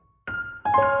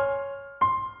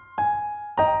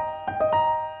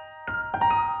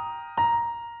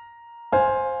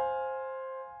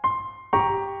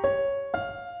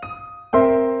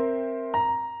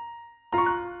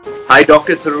Hi,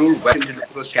 Dr. Tharoor. Welcome to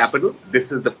Network Capital.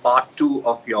 This is the part two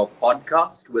of your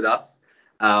podcast with us.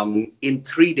 In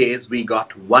 3 days, we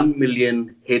got 1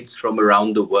 million hits from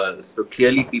around the world. So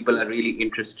clearly, people are really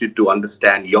interested to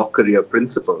understand your career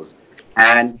principles.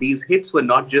 And these hits were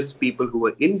not just people who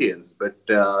were Indians, but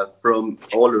from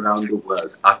all around the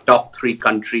world. Our top three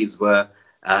countries were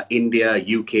India,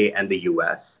 UK, and the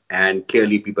US. And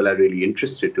clearly, people are really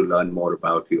interested to learn more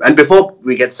about you. And before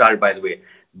we get started, by the way,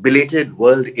 belated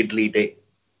World Idli Day.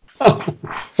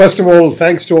 First of all,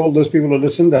 thanks to all those people who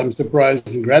listened. I'm surprised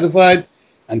and gratified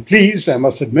and pleased, I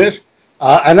must admit.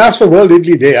 And as for World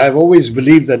Idli Day, I've always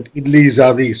believed that idlis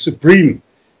are the supreme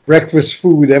breakfast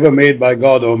food ever made by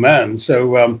God or man.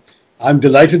 So I'm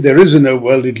delighted there is no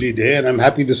World Idli Day, and I'm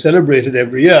happy to celebrate it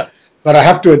every year. But I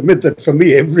have to admit that for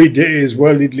me, every day is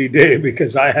World Idli Day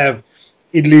because I have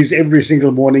idlis every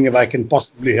single morning if I can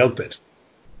possibly help it.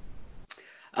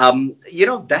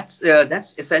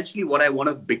 That's essentially what I want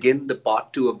to begin the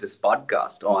part two of this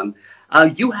podcast on.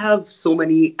 You have so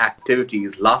many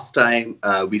activities. Last time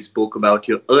we spoke about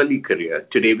your early career.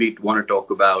 Today we want to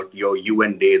talk about your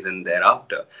UN days and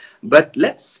thereafter. But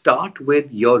let's start with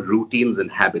your routines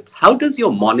and habits. How does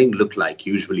your morning look like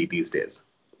usually these days?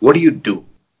 What do you do?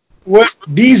 Well,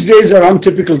 these days are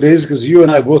untypical days because you and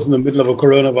I are both in the middle of a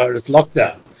coronavirus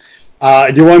lockdown.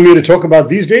 Do you want me to talk about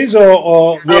these days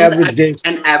or the average days?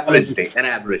 An average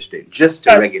day, just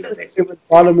a regular day. When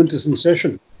Parliament is in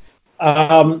session.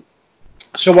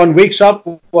 So one wakes up,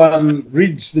 one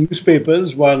reads the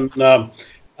newspapers, one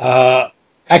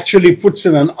actually puts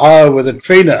in an hour with a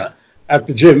trainer at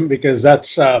the gym because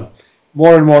that's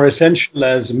more and more essential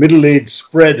as middle age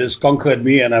spread has conquered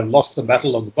me and I've lost the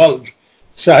battle of the bulge.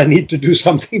 So I need to do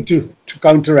something to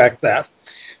counteract that.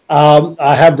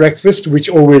 I have breakfast, which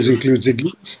always includes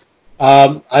idlis.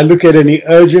 I look at any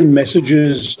urgent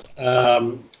messages,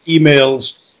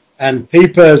 emails, and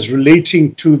papers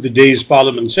relating to the day's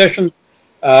Parliament session,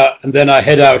 and then I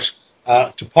head out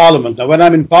to Parliament. Now, when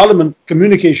I'm in Parliament,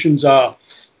 communications are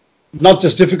not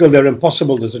just difficult, they're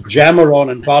impossible. There's a jammer on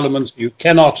in Parliament, so you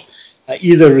cannot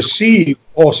either receive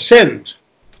or send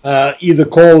either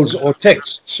calls or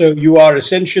texts. So you are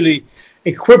essentially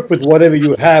equipped with whatever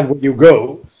you have when you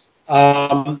go.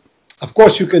 Of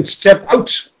course, you can step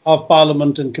out of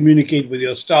Parliament and communicate with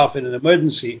your staff in an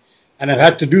emergency, and I've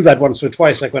had to do that once or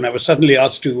twice, like when I was suddenly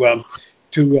asked to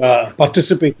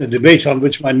participate in a debate on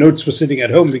which my notes were sitting at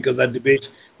home because that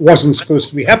debate wasn't supposed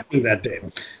to be happening that day.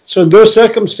 So in those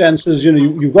circumstances,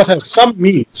 you've got to have some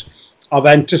means of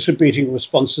anticipating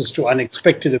responses to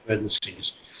unexpected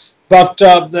emergencies. But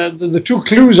the two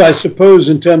clues, I suppose,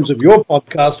 in terms of your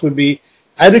podcast would be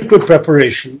adequate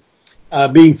preparation,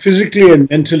 being physically and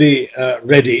mentally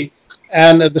ready,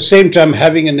 and at the same time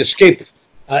having an escape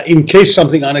in case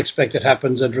something unexpected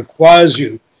happens that requires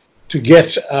you to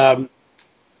get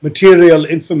material,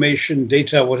 information,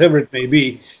 data, whatever it may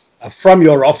be, from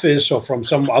your office or from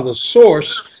some other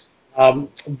source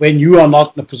when you are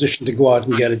not in a position to go out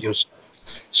and get it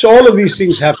yourself. So all of these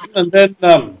things happen, and then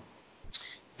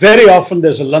very often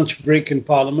there's a lunch break in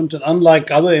Parliament, and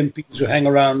unlike other MPs who hang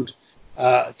around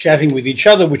chatting with each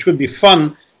other, which would be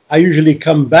fun, I usually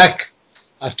come back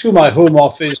to my home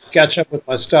office, catch up with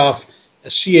my staff,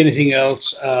 see anything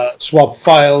else, swap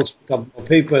files, pick up more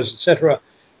papers, etc.,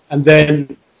 and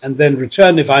then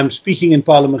return. If I'm speaking in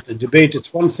Parliament, a debate,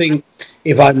 it's one thing.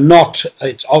 If I'm not,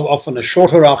 it's often a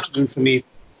shorter afternoon for me,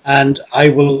 and I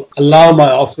will allow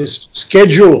my office to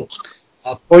schedule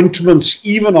appointments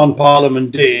even on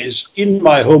Parliament days in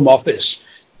my home office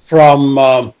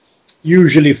from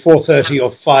usually 4:30 or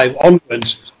 5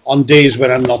 onwards on days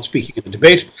when I'm not speaking in a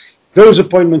debate. Those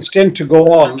appointments tend to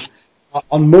go on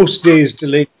most days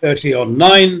till 8:30 or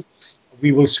 9.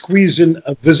 We will squeeze in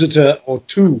a visitor or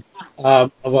two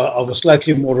of a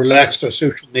slightly more relaxed or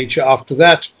social nature after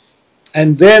that.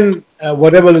 And then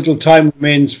whatever little time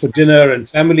remains for dinner and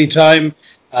family time.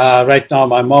 Right now,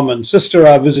 my mom and sister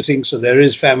are visiting, so there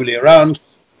is family around.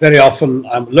 Very often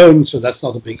I'm alone, so that's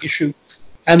not a big issue.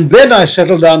 And then I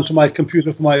settle down to my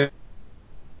computer for my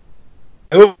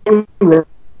own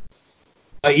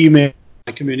my email,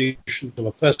 my communications of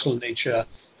a personal nature,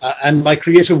 and my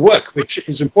creative work, which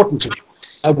is important to me.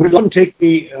 Will often take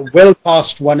me well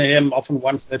past 1 a.m., often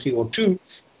 1:30 or 2,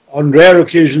 on rare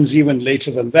occasions even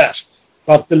later than that.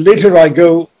 But the later I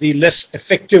go, the less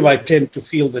effective I tend to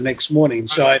feel the next morning.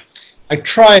 So I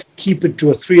try and keep it to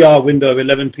a 3-hour window of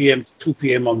 11 p.m. to 2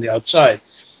 p.m. on the outside,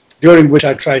 during which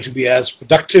I try to be as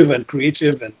productive and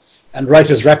creative and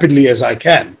write as rapidly as I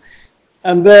can.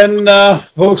 And then the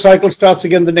whole cycle starts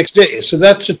again the next day. So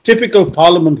that's a typical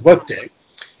Parliament workday.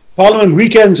 Parliament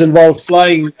weekends involve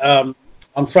flying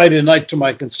on Friday night to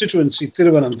my constituency,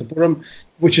 Thiruvananthapuram,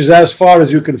 which is as far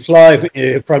as you can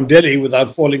fly from Delhi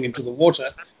without falling into the water.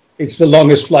 It's the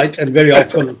longest flight and very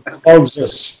often involves a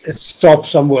stop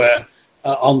somewhere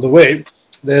on the way.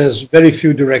 There's very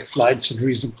few direct flights at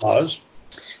reasonable hours.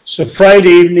 So Friday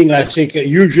evening, I take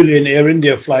usually an Air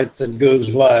India flight that goes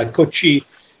via Kochi,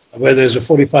 where there's a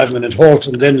 45-minute halt,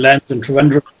 and then lands in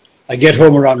Trivandrum. I get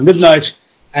home around midnight,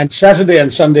 and Saturday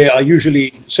and Sunday are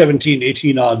usually 17,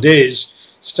 18-hour days,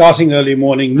 starting early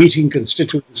morning, meeting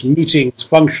constituents, meetings,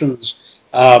 functions,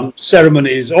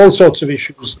 ceremonies, all sorts of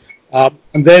issues. And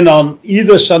then on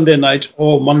either Sunday night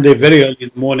or Monday very early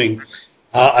in the morning,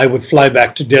 I would fly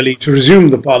back to Delhi to resume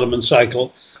the Parliament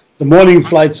cycle. The morning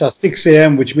flights are 6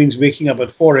 a.m., which means waking up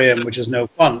at 4 a.m., which is no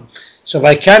fun. So if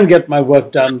I can get my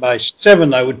work done by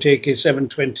 7, I would take a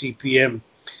 7:20 p.m.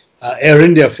 Air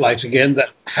India flight again that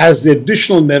has the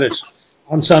additional merit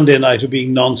on Sunday night of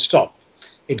being non-stop.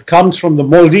 It comes from the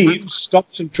Maldives,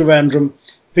 stops in Trivandrum,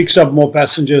 picks up more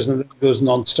passengers, and then goes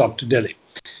non-stop to Delhi.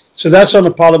 So that's on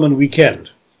a Parliament weekend.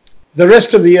 The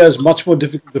rest of the year is much more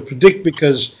difficult to predict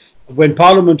because when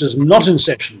Parliament is not in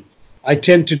session, I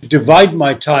tend to divide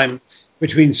my time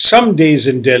between some days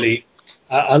in Delhi,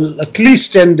 at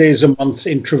least 10 days a month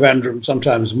in Trivandrum,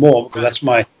 sometimes more, because that's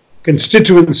my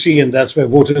constituency and that's where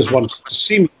voters want to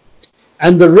see me.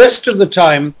 And the rest of the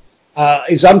time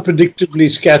is unpredictably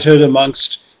scattered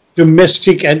amongst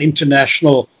domestic and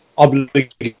international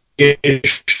obligations.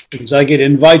 I get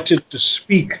invited to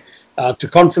speak to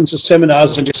conferences,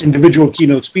 seminars, and just individual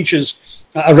keynote speeches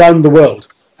around the world.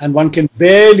 And one can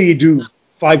barely do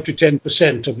 5 to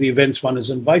 10% of the events one is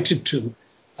invited to.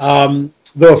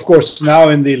 Though, of course, now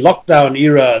in the lockdown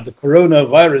era, the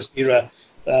coronavirus era,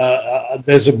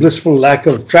 there's a blissful lack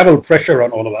of travel pressure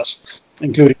on all of us,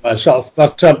 including myself.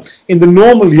 But in the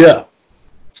normal year,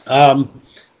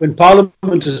 when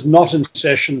Parliament is not in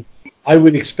session, I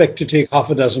would expect to take half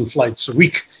a dozen flights a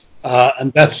week.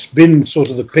 And that's been sort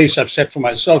of the pace I've set for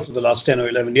myself for the last 10 or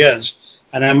 11 years.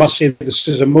 And I must say this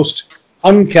is a most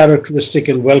uncharacteristic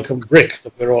and welcome break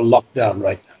that we're all locked down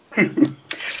right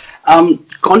now.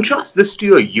 Contrast this to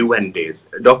your UN days.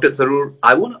 Dr. Tharoor,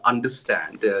 I want to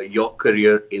understand your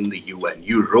career in the UN.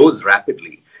 You rose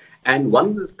rapidly. And one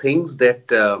of the things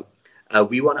that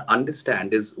we want to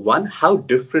understand is, one, how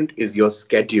different is your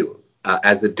schedule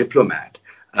as a diplomat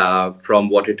from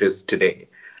what it is today?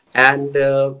 And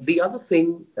the other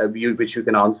thing which you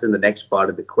can answer in the next part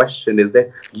of the question is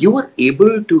that you were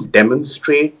able to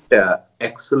demonstrate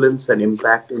excellence and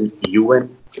impact in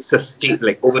UN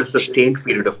over a sustained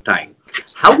period of time.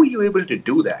 How were you able to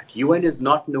do that? UN is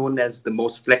not known as the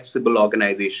most flexible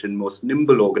organization, most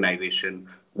nimble organization.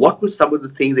 What were some of the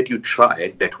things that you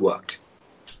tried that worked?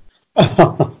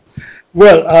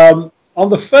 Well, on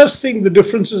the first thing, the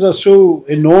differences are so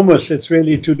enormous. It's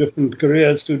really two different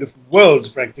careers, two different worlds,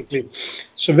 practically.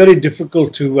 So very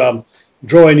difficult to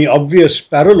draw any obvious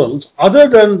parallels, other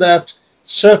than that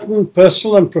certain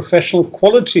personal and professional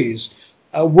qualities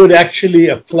would actually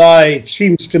apply, it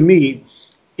seems to me,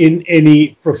 in any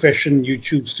profession you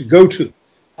choose to go to.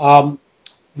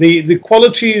 The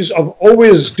qualities of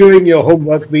always doing your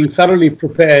homework, being thoroughly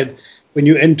prepared when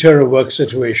you enter a work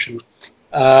situation,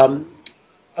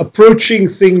 approaching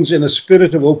things in a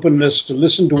spirit of openness, to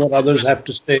listen to what others have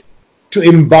to say, to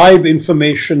imbibe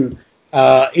information,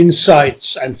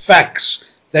 insights and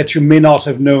facts that you may not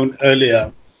have known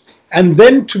earlier, and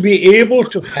then to be able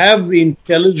to have the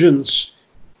intelligence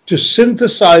to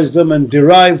synthesize them and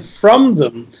derive from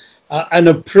them an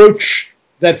approach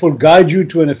that will guide you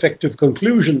to an effective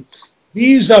conclusion.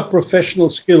 These are professional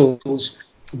skills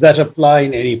that apply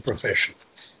in any profession.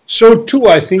 So too,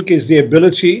 I think, is the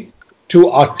ability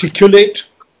to articulate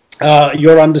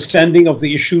your understanding of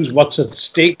the issues, what's at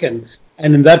stake, and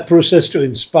in that process to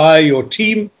inspire your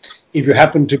team. If you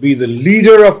happen to be the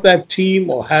leader of that team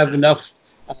or have enough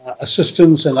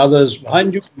assistants and others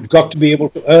behind you, you've got to be able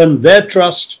to earn their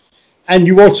trust, and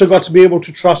you've also got to be able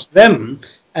to trust them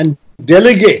and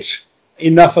delegate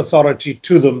enough authority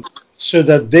to them so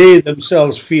that they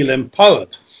themselves feel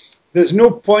empowered. There's no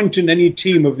point in any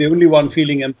team if the only one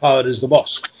feeling empowered is the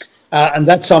boss. And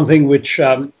that's something which,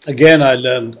 again, I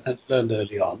learned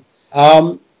early on.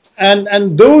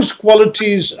 And those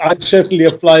qualities I certainly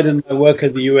applied in my work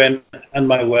at the UN and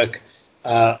my work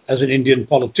as an Indian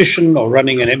politician or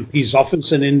running an MP's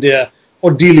office in India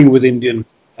or dealing with Indian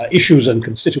issues and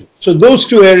constituents. So those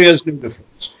two areas, no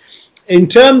difference. In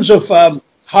terms of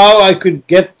how I could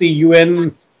get the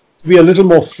UN to be a little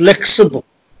more flexible,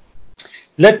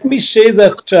 let me say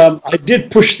that I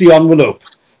did push the envelope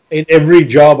in every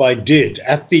job I did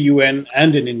at the UN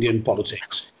and in Indian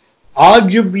politics.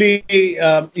 arguably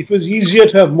it was easier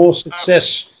to have more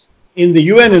success in the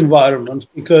UN environment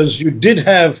because you did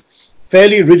have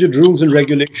fairly rigid rules and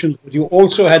regulations, but you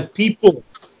also had people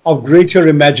of greater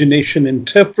imagination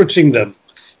interpreting them,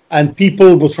 and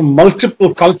people from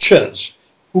multiple cultures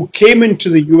who came into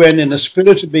the UN in a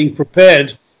spirit of being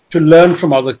prepared to learn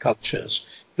from other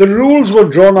cultures. The rules were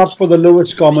drawn up for the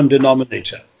lowest common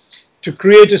denominator, to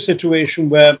create a situation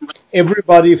where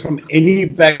everybody from any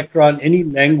background, any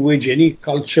language, any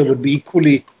culture would be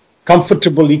equally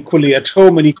comfortable, equally at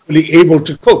home, and equally able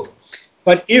to cope.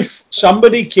 But if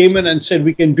somebody came in and said,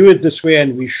 we can do it this way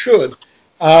and we should,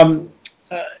 um,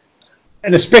 uh,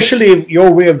 and especially if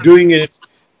your way of doing it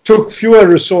took fewer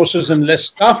resources and less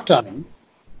staff time,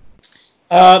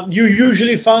 you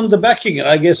usually found the backing. And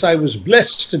I guess I was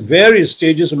blessed at various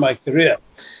stages of my career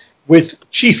with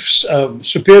chiefs,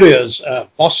 superiors,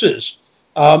 bosses,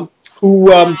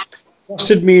 who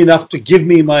trusted me enough to give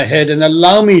me my head and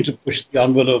allow me to push the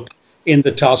envelope in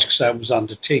the tasks I was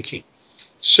undertaking.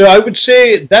 So I would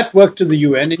say that worked in the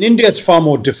UN. In India, it's far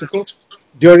more difficult.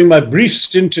 During my brief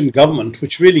stint in government,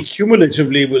 which really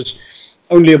cumulatively was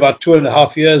only about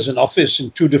 2.5 years in office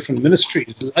in two different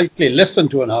ministries, likely less than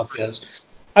 2.5 years,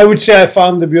 I would say I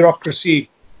found the bureaucracy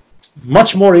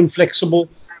much more inflexible,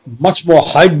 much more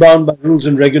hidebound by rules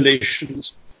and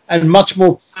regulations, and much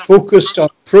more focused on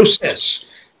process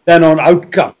than on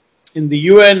outcome. In the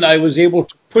UN, I was able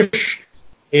to push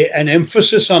an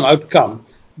emphasis on outcome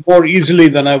more easily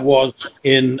than I was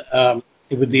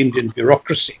with the Indian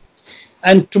bureaucracy.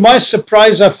 And to my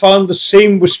surprise, I found the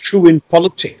same was true in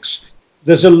politics.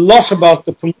 There's a lot about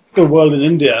the political world in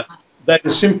India that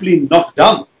is simply not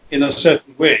done in a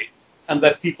certain way, and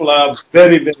that people are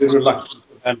very, very reluctant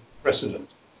to grant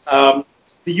precedent.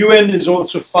 The UN is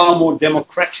also far more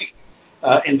democratic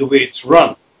in the way it's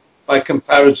run by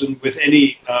comparison with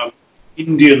any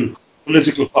Indian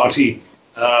political party,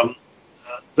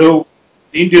 though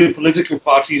the Indian political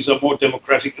parties are more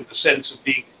democratic in the sense of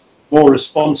being more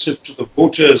responsive to the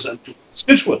voters and to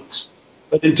constituents.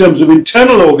 But in terms of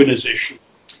internal organization,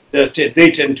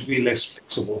 they tend to be less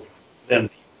flexible than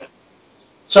the UN.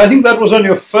 So I think that was on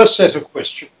your first set of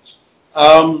questions.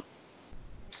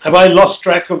 Have I lost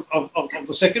track of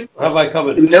the second? Or have I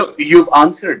covered it? No, you've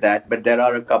answered that, but there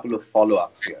are a couple of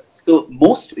follow-ups here. So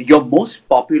your most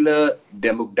popular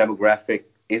demographic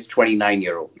is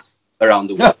 29-year-olds around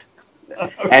the world.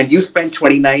 And you spent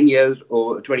 29 years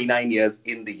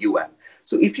in the UN.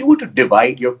 So if you were to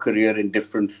divide your career in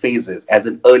different phases as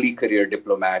an early career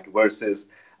diplomat versus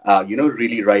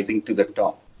really rising to the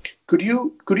top, could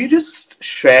you just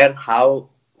share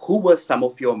who were some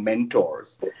of your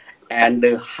mentors, and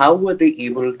how were they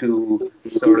able to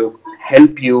sort of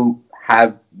help you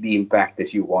have the impact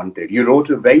that you wanted? You wrote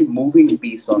a very moving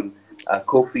piece on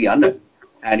Kofi Annan,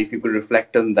 and if you could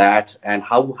reflect on that and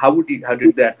how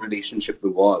did that relationship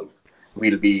evolve,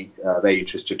 we'll be very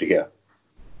interested to hear.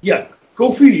 Yeah,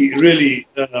 Kofi really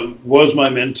was my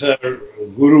mentor,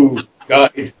 guru,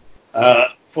 guide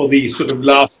for the sort of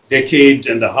last decade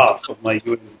and a half of my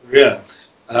UN career.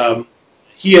 Um,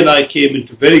 he and I came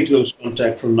into very close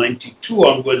contact from '92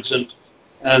 onwards,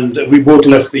 and we both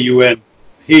left the UN.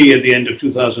 He at the end of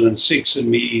 2006, and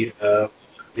me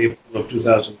April of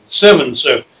 2007.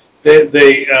 So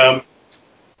they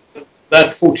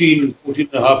that 14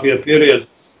 and a half year period,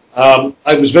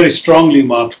 I was very strongly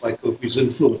marked by Kofi's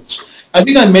influence. I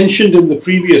think I mentioned in the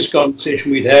previous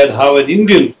conversation we'd had how an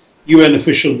Indian UN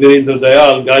official, Virendra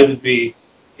Dayal, guided me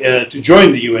to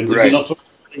join the UN. Did we not talk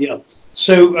about that? Yeah.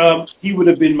 So he would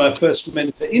have been my first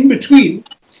mentor. In between,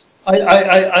 I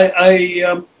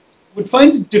would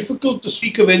find it difficult to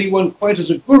speak of anyone quite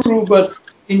as a guru, but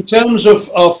in terms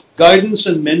of guidance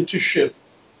and mentorship,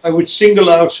 I would single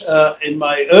out in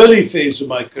my early phase of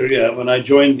my career when I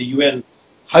joined the UN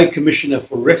High Commissioner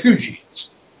for Refugees,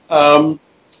 a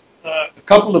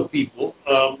couple of people.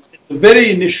 At the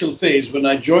very initial phase, when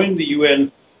I joined the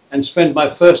UN and spent my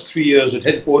first 3 years at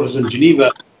headquarters in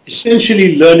Geneva,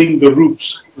 essentially learning the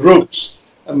ropes,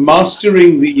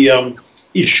 mastering the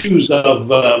issues of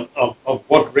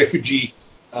what refugee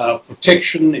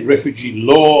protection, refugee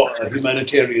law,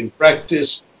 humanitarian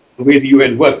practice, the way the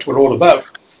UN worked were all about.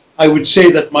 I would say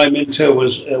that my mentor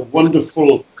was a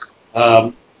wonderful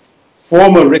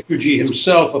former refugee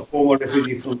himself, a former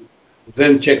refugee from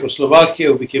then Czechoslovakia,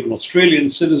 who became an Australian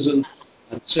citizen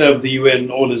and served the UN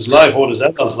all his life, all his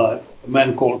adult life, a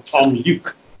man called Tom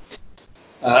Luke.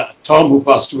 Tom, who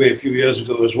passed away a few years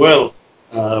ago as well,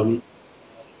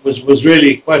 was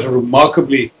really quite a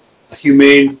remarkably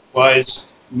humane, wise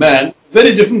man.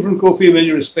 Very different from Kofi in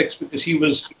many respects because he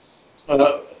was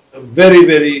very,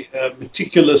 very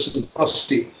meticulous and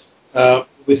fussy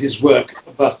with his work,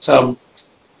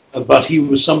 but he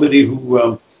was somebody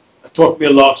who taught me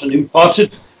a lot and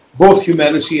imparted both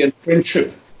humanity and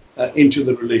friendship into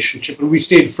the relationship. And we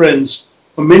stayed friends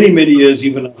for many, many years,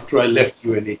 even after I left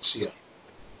UNHCR.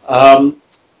 Um,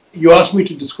 you asked me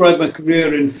to describe my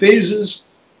career in phases.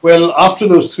 Well, after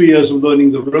those 3 years of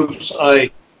learning the ropes,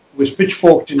 I was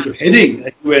pitchforked into heading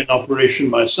a UN operation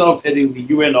myself, heading the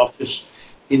UN office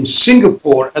in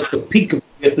Singapore at the peak of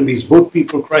the Vietnamese boat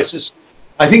people crisis.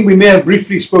 I think we may have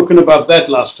briefly spoken about that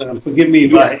last time. Forgive me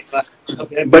if Yes.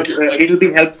 I But it'll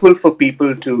be helpful for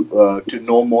people to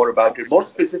know more about it. More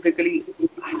specifically,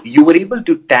 you were able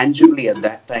to tangibly at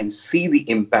that time see the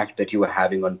impact that you were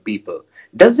having on people.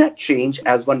 Does that change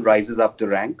as one rises up the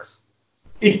ranks?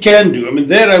 It can do. I mean,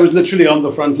 there I was literally on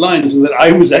the front lines, and that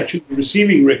I was actually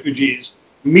receiving refugees,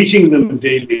 meeting them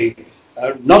daily,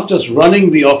 not just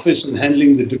running the office and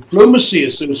handling the diplomacy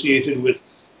associated with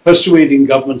persuading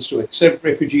governments to accept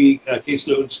refugee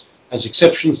caseloads as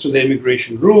exceptions to the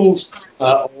immigration rules,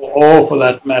 or for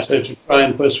that matter, to try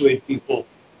and persuade people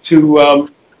to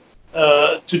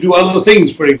do other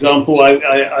things. For example,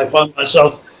 I found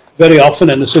myself very often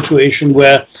in a situation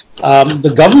where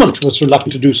the government was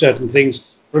reluctant to do certain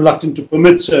things, reluctant to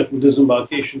permit certain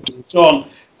disembarkations and so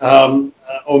on,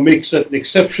 or make certain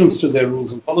exceptions to their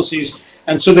rules and policies.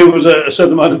 And so there was a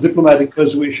certain amount of diplomatic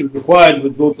persuasion required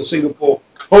with both the Singapore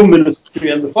Home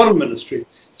Ministry and the Foreign Ministry.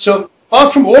 So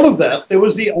apart from all of that, there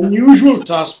was the unusual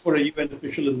task for a UN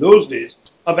official in those days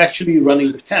of actually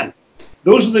running the camp.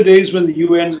 Those are the days when the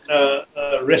UN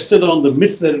rested on the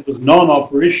myth that it was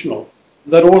non-operational,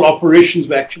 that all operations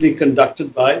were actually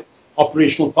conducted by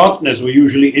operational partners, who were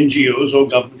usually NGOs or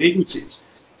government agencies.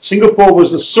 Singapore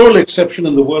was the sole exception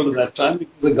in the world at that time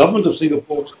because the government of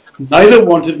Singapore neither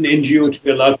wanted an NGO to be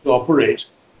allowed to operate,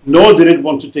 nor did it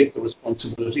want to take the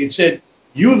responsibility. It said,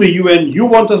 you, the UN, you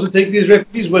want us to take these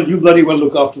refugees? Well, you bloody well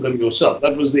look after them yourself.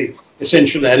 That was the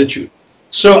essential attitude.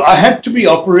 So I had to be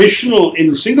operational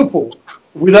in Singapore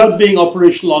without being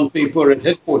operational on paper at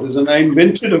headquarters. And I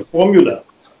invented a formula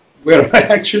where I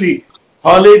actually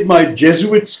parlayed my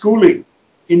Jesuit schooling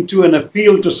into an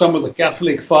appeal to some of the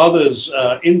Catholic fathers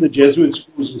in the Jesuit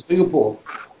schools in Singapore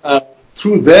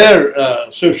through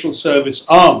their social service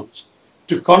arms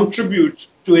to contribute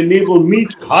to enable me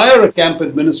to hire a camp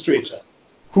administrator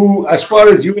who, as far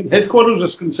as UN headquarters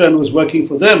was concerned, was working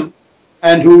for them,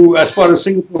 and who, as far as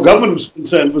Singapore government was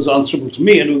concerned, was answerable to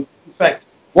me, and who, in fact,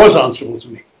 was answerable to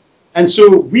me. And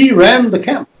so we ran the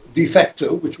camp de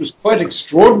facto, which was quite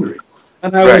extraordinary.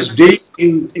 And I Right. was daily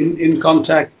in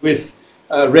contact with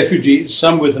refugees,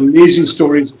 some with amazing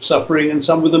stories of suffering and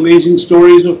some with amazing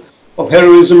stories of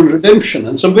heroism and redemption.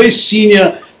 And some very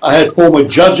senior, I had former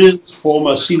judges,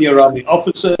 former senior army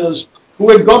officers who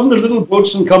had gotten into little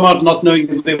boats and come out not knowing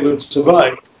if they would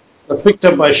survive, picked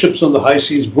up by ships on the high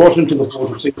seas, brought into the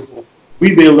port of Singapore.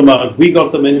 We bailed them out. We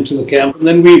got them into the camp, and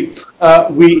then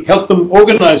we helped them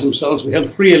organize themselves. We held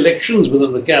free elections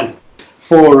within the camp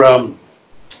for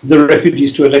the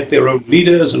refugees to elect their own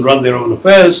leaders and run their own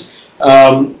affairs.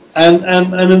 And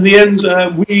in the end,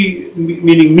 we,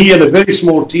 meaning me and a very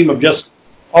small team of just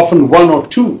often one or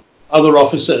two other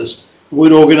officers,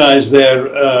 would organize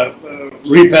their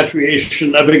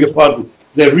repatriation, I beg your pardon,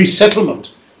 their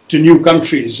resettlement to new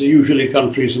countries, usually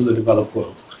countries in the developed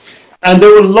world. And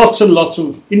there were lots and lots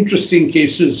of interesting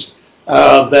cases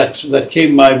that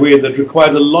came my way that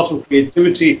required a lot of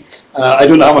creativity. I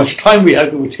don't know how much time we have,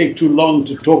 it would take too long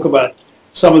to talk about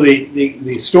some of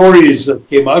the stories that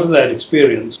came out of that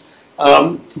experience.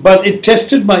 But it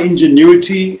tested my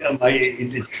ingenuity,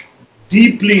 it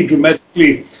deeply,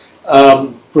 dramatically,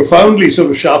 profoundly sort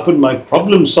of sharpened my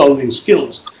problem-solving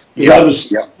skills. Because I was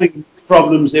solving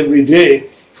problems every day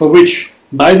for which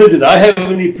neither did I have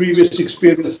any previous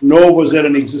experience, nor was there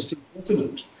an existing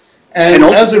precedent. And And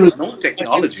also, as a there was result, no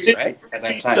technology, right, at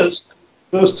that time.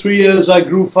 those 3 years, I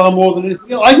grew far more than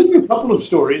anything else. I can give you a couple of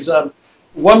stories.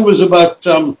 One was about,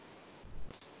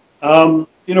 while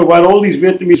all these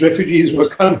Vietnamese refugees were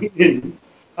coming in,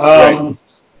 Right.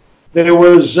 there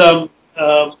was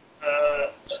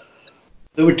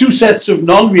there were two sets of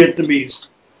non-Vietnamese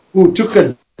who took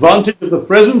advantage of the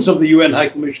presence of the UN High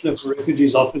Commissioner for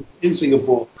Refugees office in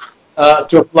Singapore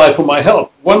to apply for my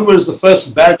help. One was the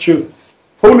first batch of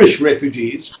Polish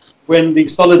refugees when the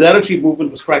Solidarity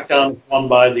movement was cracked down upon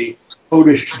by the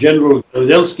Polish General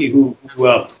Grodelski, who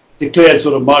declared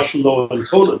sort of martial law in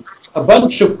Poland. A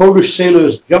bunch of Polish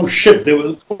sailors jumped ship.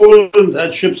 Poland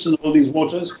had ships in all these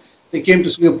waters. They came to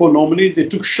Singapore normally. They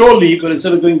took shore leave, but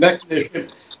instead of going back to their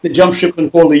ship, they jumped ship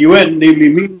and called the UN, namely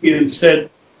me, and said,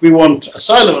 we want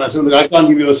asylum. And I said, look, I can't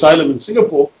give you asylum in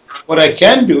Singapore. What I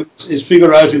can do is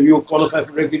figure out if you qualify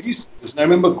for refugee status. And I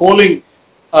remember calling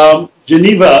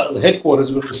Geneva, the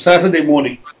headquarters, it was a Saturday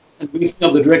morning, and waking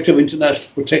up the director of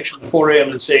international protection at 4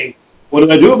 a.m. and saying, what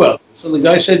do I do about this? So the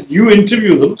guy said, you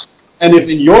interview them, and if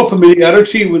in your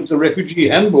familiarity with the refugee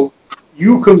handbook,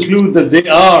 you conclude that they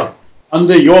are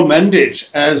under your mandate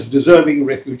as deserving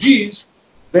refugees,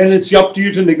 then it's up to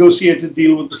you to negotiate a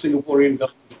deal with the Singaporean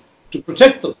government to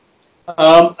protect them.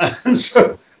 And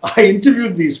so I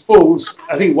interviewed these Poles,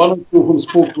 I think one or two of whom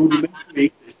spoke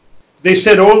rudimentary English. They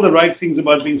said all the right things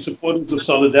about being supporters of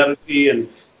solidarity and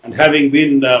having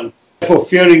been for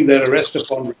fearing their arrest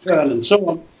upon return and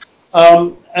so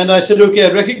on. And I said, okay,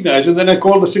 I recognize. And then I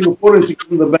called the Singaporeans to give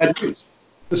them the bad news.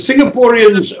 The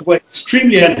Singaporeans were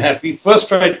extremely unhappy. First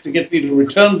tried to get me to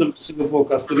return them to Singapore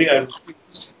custody. I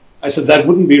refused. I said that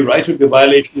wouldn't be right. It would be a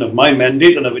violation of my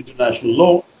mandate and of international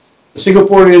law. The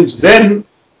Singaporeans then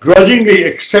grudgingly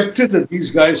accepted that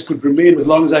these guys could remain as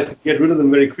long as I could get rid of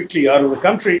them very quickly out of the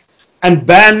country, and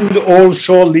banned all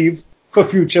shore leave for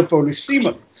future Polish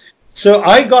seamen. So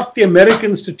I got the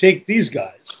Americans to take these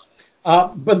guys.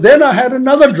 But then I had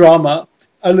another drama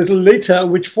a little later,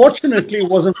 which fortunately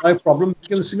wasn't my problem,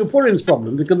 because the Singaporeans'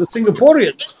 problem, because the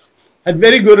Singaporeans had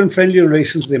very good and friendly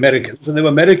relations with the Americans, and there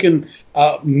were American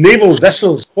naval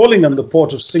vessels calling on the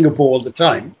port of Singapore all the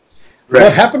time. Right.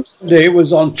 What happened today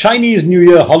was on Chinese New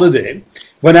Year holiday,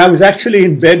 when I was actually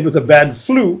in bed with a bad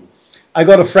flu, I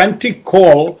got a frantic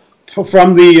call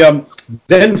from the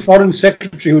then Foreign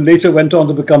Secretary, who later went on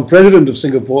to become President of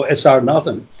Singapore, S.R.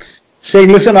 Nathan, saying,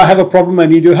 listen, I have a problem, I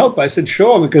need your help. I said,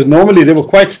 sure, because normally they were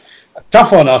quite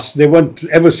tough on us. They weren't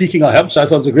ever seeking our help, so I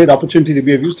thought it was a great opportunity to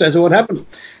be of use. I said, what happened?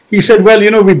 He said,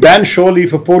 well, we banned shore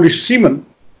leave for Polish seamen,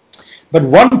 but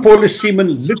one Polish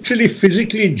seaman literally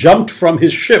physically jumped from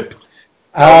his ship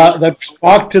that was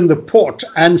parked in the port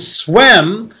and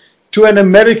swam to an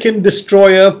American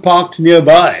destroyer parked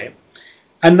nearby.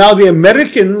 And now the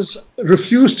Americans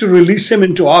refused to release him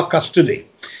into our custody.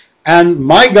 And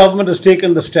my government has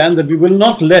taken the stand that we will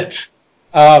not let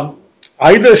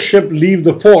either ship leave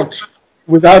the port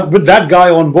with that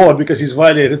guy on board because he's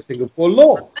violated Singapore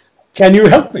law. Can you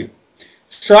help me?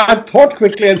 So I thought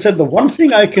quickly and said, the one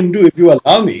thing I can do, if you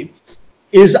allow me,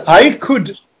 is I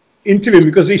could interview him,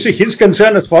 because you see, his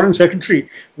concern as foreign secretary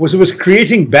was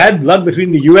creating bad blood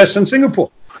between the US and Singapore.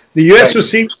 The US was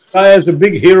seen as a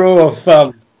big hero of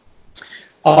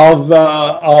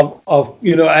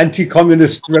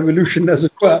anti-communist revolution, as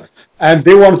it were, and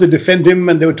they wanted to defend him,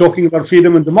 and they were talking about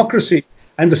freedom and democracy.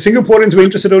 And the Singaporeans were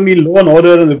interested only in law and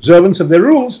order and the observance of their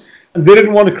rules, and they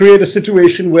didn't want to create a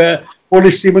situation where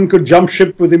Polish seamen could jump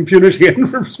ship with impunity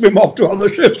and swim off to other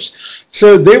ships.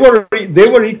 So they were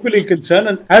equally concerned,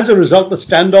 and as a result, the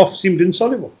standoff seemed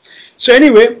insoluble. So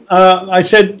anyway, I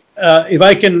said, if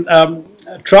I can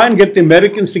try and get the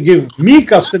Americans to give me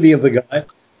custody of the guy,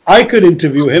 I could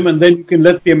interview him, and then you can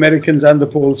let the Americans and the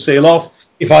Poles sail off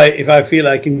if I feel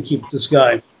I can keep this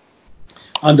guy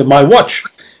under my watch.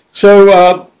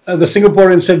 So the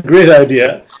Singaporean said, great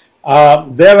idea.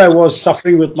 There I was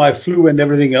suffering with my flu and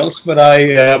everything else, but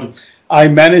I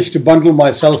managed to bundle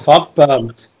myself up,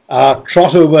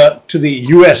 trot over to the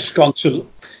U.S. consul.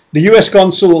 The U.S.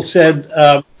 consul said,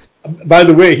 by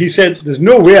the way, he said, there's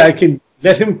no way I can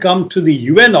let him come to the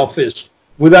UN office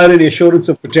without any assurance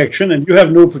of protection, and you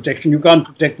have no protection. You can't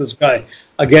protect this guy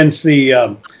against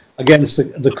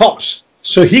the cops.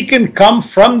 So he can come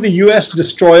from the U.S.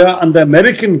 destroyer under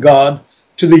American guard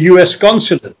to the U.S.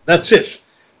 consulate. That's it.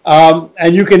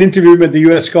 And you can interview him at the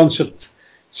U.S. consulate.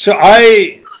 So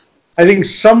I think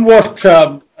somewhat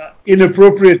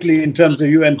inappropriately in terms of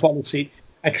UN policy,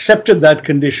 accepted that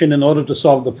condition in order to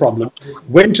solve the problem,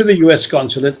 went to the U.S.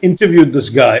 consulate, interviewed this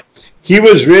guy. He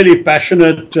was really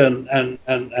passionate and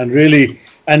really,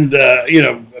 and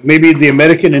maybe the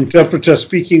American interpreter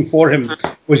speaking for him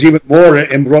was even more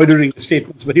embroidering the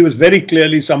statements, but he was very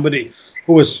clearly somebody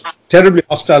who was terribly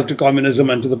hostile to communism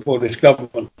and to the Polish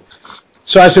government.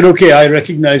 So I said, okay, I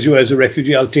recognize you as a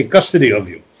refugee. I'll take custody of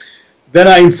you. Then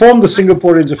I informed the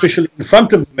Singaporeans officially in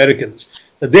front of the Americans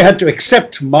that they had to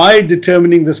accept my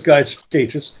determining this guy's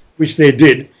status, which they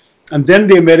did. And then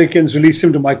the Americans released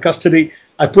him to my custody.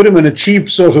 I put him in a cheap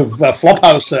sort of flop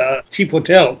house, cheap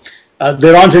hotel.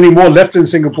 There aren't any more left in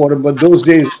Singapore, but those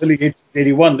days, early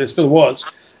 1881, there still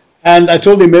was. And I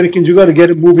told the Americans, you got to get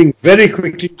it moving very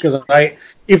quickly, because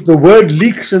if the word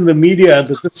leaks in the media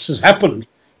that this has happened,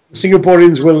 the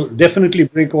Singaporeans will definitely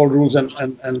break all rules and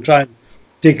try and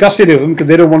take custody of him, because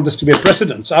they don't want this to be a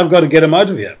precedent. So I've got to get him out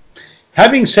of here.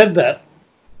 Having said that,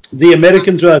 the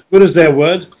Americans were as good as their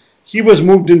word. He was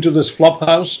moved into this flop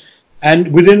house.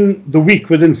 And within the week,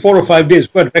 within 4 or 5 days,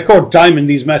 quite record time in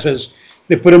these matters,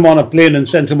 they put him on a plane and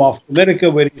sent him off to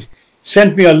America, where he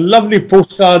sent me a lovely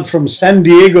postcard from San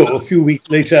Diego a few weeks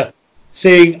later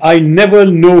saying, "I never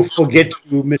know forget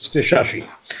you, Mr. Shashi,"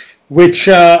 which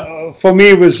for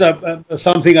me was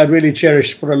something I really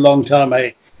cherished for a long time.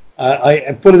 I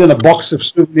put it in a box of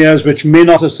souvenirs which may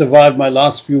not have survived my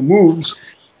last few moves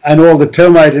and all the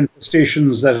termite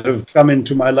infestations that have come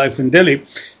into my life in Delhi.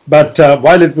 But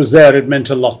while it was there, it meant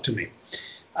a lot to me.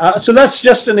 So that's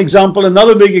just an example.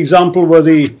 Another big example were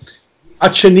the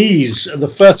Acehnese, the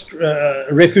first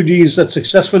refugees that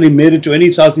successfully made it to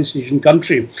any Southeast Asian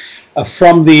country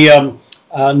from the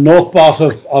north part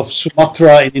of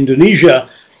Sumatra in Indonesia,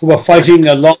 who were fighting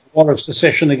a long war of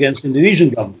secession against the Indonesian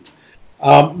government.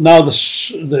 Now,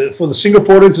 for the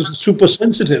Singaporeans, it was super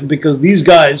sensitive because these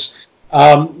guys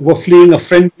were fleeing a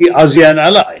friendly ASEAN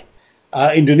ally,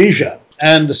 Indonesia,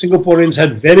 and the Singaporeans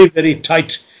had very, very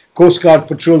tight Coast Guard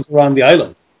patrols around the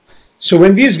island. So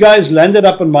when these guys landed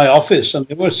up in my office, and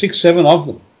there were 6, 7 of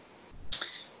them,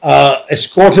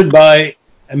 escorted by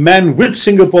a man with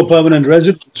Singapore permanent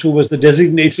residence who was the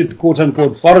designated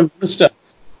quote-unquote foreign minister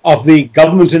of the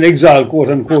government in exile,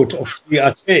 quote-unquote, of the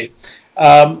Aceh.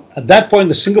 At that point,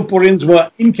 the Singaporeans were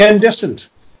incandescent.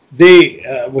 They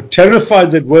were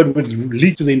terrified that word would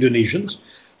lead to the Indonesians,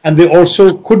 and they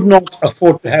also could not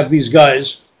afford to have these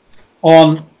guys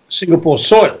on Singapore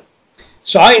soil.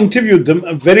 So I interviewed them,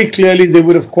 and very clearly they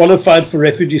would have qualified for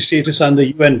refugee status under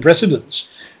UN precedents,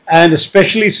 and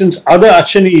especially since other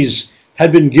Acehnese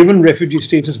had been given refugee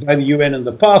status by the UN in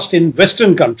the past in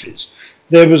Western countries.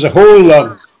 There was a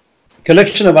whole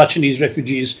collection of Acehnese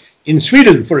refugees in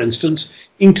Sweden, for instance,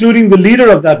 including the leader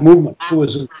of that movement, who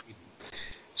was in Sweden.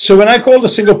 So when I called the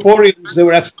Singaporeans, they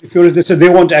were absolutely furious. They said they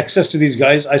want access to these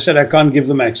guys. I said, I can't give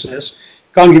them access.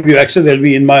 Can't give you access. They'll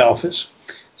be in my office.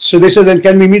 So they said, then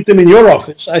can we meet them in your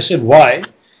office? I said, why?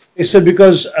 They said,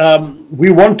 because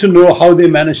we want to know how they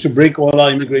managed to break all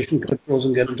our immigration controls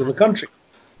and get into the country.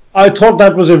 I thought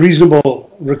that was a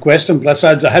reasonable request, and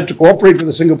besides, I had to cooperate with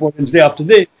the Singaporeans day after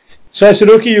day. So I said,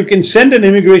 okay, you can send an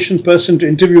immigration person to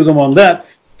interview them on that,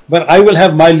 but I will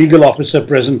have my legal officer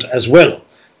present as well,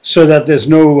 so that there's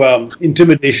no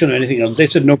intimidation or anything else. They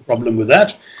said, no problem with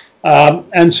that.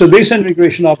 And so they sent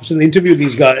immigration officers to interview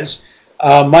these guys.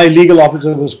 My legal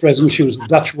officer was present. She was a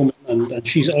Dutch woman, and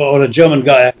she's or a German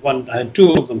guy. I had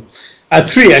 2 of them. I had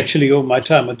 3 actually over my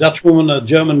time: a Dutch woman, a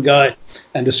German guy,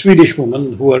 and a Swedish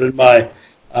woman, who were in my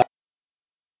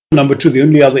number 2, the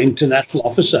only other international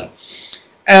officer.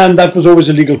 And that was always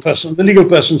a legal person. The legal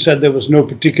person said there was no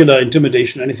particular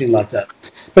intimidation or anything like that.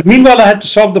 But meanwhile, I had to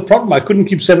solve the problem. I couldn't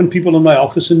keep 7 people in my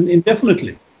office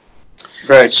indefinitely.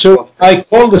 Right. So I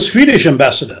called the Swedish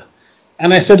ambassador.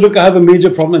 And I said, look, I have a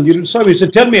major problem. And you sorry. He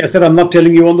said, tell me. I said, I'm not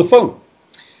telling you on the phone.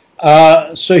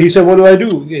 So he said, what do I do?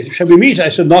 Shall we meet? I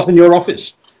said, not in your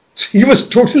office. So he was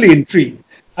totally intrigued.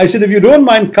 I said, if you don't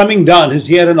mind coming down,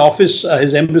 he had an office,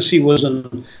 his embassy was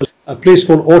in a place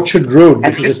called Orchard Road.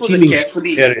 And this was a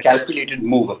carefully calculated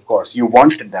move, of course. You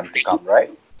wanted them to come, right?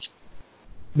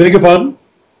 Beg your pardon?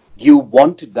 You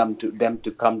wanted them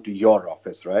to come to your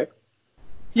office, right?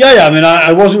 Yeah. I mean,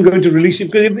 I wasn't going to release him,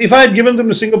 because if I had given them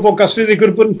to Singapore custody, they could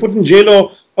have been put in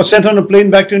jail or sent on a plane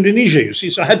back to Indonesia, you see.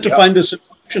 So I had to find a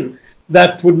solution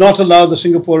that would not allow the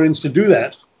Singaporeans to do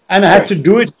that. And I had to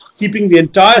do it keeping the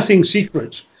entire thing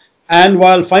secret, and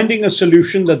while finding a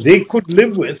solution that they could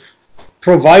live with,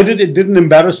 provided it didn't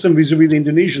embarrass them vis-a-vis the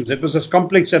Indonesians. It was a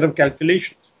complex set of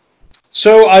calculations.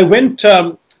 So I went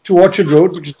to Orchard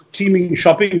Road, which is a teeming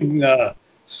shopping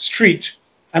street,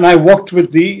 and I walked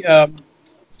with the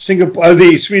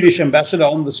the Swedish ambassador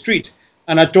on the street,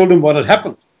 and I told him what had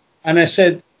happened. And I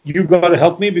said, you've got to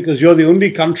help me, because you're the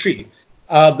only country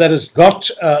that has got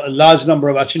a large number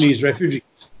of Acehnese refugees.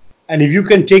 And if you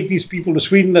can take these people to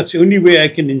Sweden, that's the only way I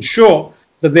can ensure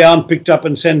that they aren't picked up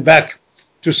and sent back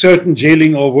to certain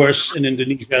jailing or worse in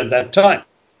Indonesia at that time.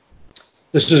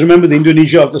 This is, remember, the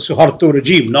Indonesia of the Suharto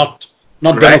regime, not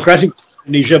democratic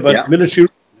Indonesia, but military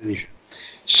Indonesia.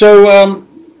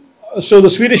 So the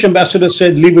Swedish ambassador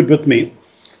said, leave it with me.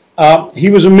 He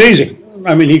was amazing.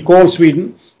 I mean, he called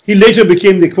Sweden. He later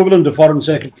became the equivalent of foreign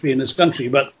secretary in his country,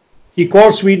 but he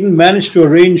called Sweden, managed to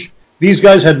arrange. These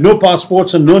guys had no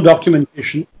passports and no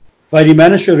documentation, but he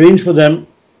managed to arrange for them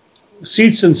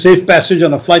seats and safe passage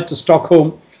on a flight to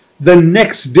Stockholm. The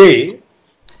next day,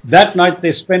 that night,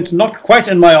 they spent not quite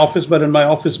in my office, but in my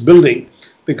office building,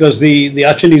 because the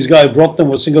Acehnese guy who brought them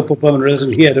was Singapore permanent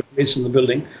resident. He had a place in the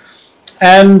building.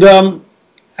 And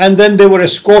then they were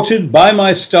escorted by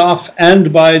my staff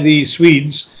and by the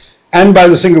Swedes and by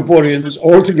the Singaporeans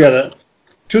all together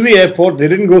to the airport. They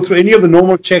didn't go through any of the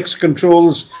normal checks,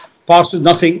 controls, passes,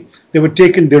 nothing. They were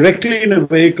taken directly in a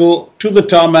vehicle to the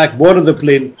tarmac, boarded the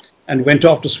plane, and went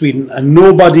off to Sweden. And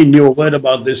nobody knew a word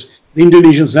about this. The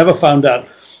Indonesians never found out.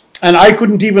 And I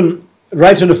couldn't even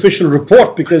write an official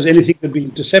report because anything could be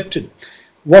intercepted.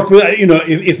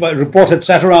 If a report had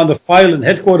sat around a file in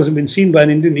headquarters and been seen by an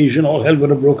Indonesian, all hell would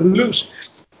have broken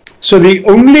loose. So the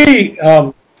only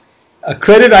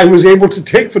credit I was able to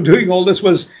take for doing all this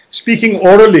was speaking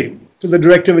orally to the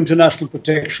Director of International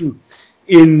Protection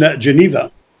in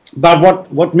Geneva. But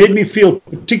what made me feel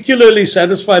particularly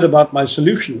satisfied about my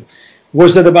solution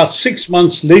was that about 6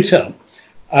 months later,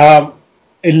 a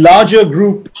larger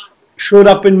group showed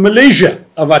up in Malaysia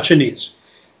of Acehnese.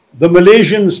 The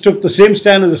Malaysians took the same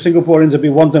stand as the Singaporeans that we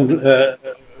want them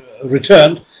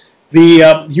returned.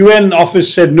 The UN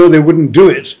office said no, they wouldn't do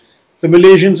it. The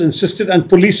Malaysians insisted, and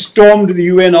police stormed the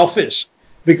UN office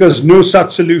because no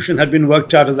such solution had been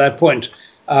worked out at that point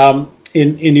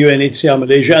in UNHCR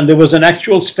Malaysia. And there was an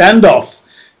actual standoff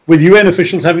with UN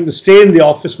officials having to stay in the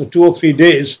office for 2 or 3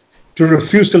 days to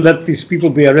refuse to let these people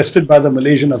be arrested by the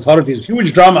Malaysian authorities.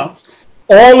 Huge drama.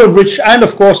 All of which, and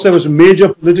of course, there was a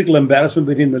major political embarrassment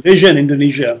between Malaysia and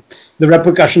Indonesia, the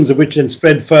repercussions of which then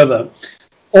spread further,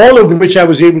 all of which I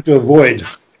was able to avoid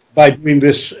by doing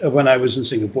this when I was in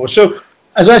Singapore. So,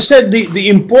 as I said, the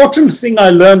important thing I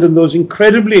learned in those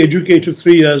incredibly educative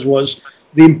 3 years was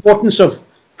the importance of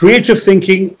creative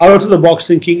thinking, out-of-the-box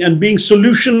thinking, and being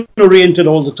solution-oriented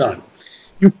all the time.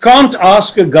 You can't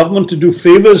ask a government to do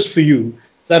favors for you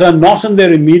that are not in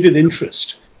their immediate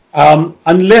interest.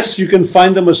 Unless you can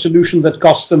find them a solution that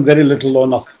costs them very little or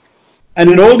nothing. And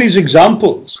in all these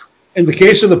examples, in the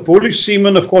case of the Polish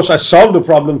seamen, of course, I solved a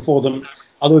problem for them,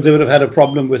 otherwise they would have had a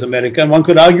problem with America. And one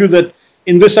could argue that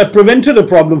in this I prevented a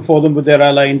problem for them with their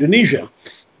ally Indonesia.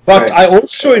 But right. I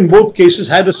also, in both cases,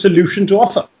 had a solution to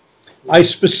offer. I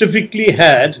specifically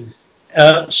had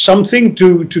something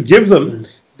to give them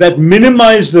that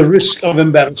minimized the risk of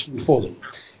embarrassment for them.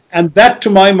 And that, to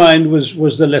my mind,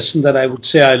 was the lesson that I would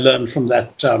say I learned from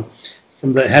that,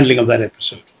 from the handling of that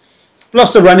episode.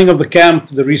 Plus the running of the camp,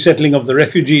 the resettling of the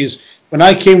refugees. When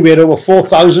I came, we had over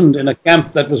 4,000 in a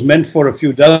camp that was meant for a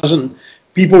few dozen.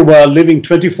 People were living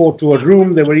 24 to a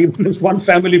room. There were even one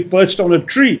family perched on a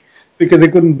tree because they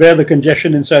couldn't bear the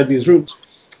congestion inside these rooms.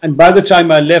 And by the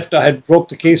time I left, I had brought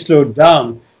the caseload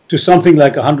down to something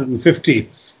like 150.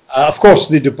 Of course,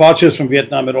 the departures from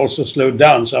Vietnam had also slowed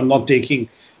down, so I'm not taking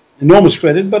enormous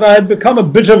credit, but I had become a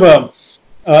bit of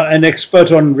an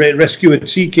expert on rescue at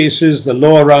sea cases, the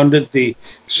law around it, the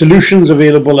solutions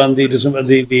available, and the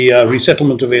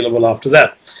resettlement available after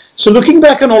that. So looking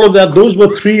back on all of that, those were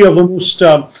 3 of the most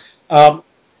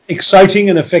exciting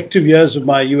and effective years of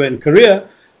my UN career.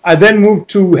 I then moved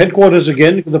to headquarters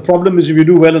again. The problem is if you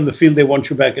do well in the field, they want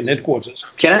you back in headquarters.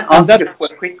 Can I ask a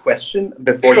quick question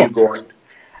before you go on?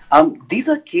 These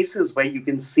are cases where you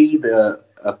can see the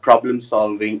problem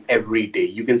solving every day.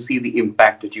 You can see the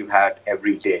impact that you've had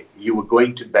every day. You were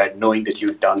going to bed knowing that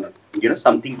you've done,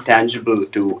 something tangible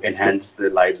to enhance the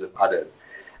lives of others.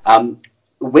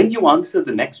 When you answer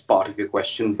the next part of your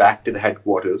question back to the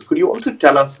headquarters, could you also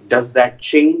tell us, does that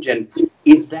change and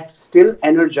is that still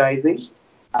energizing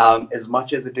as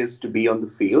much as it is to be on the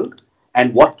field?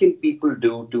 And what can people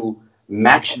do to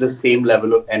match the same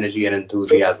level of energy and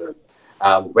enthusiasm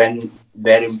when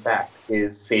their impact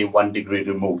is, say, 1 degree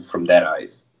removed from their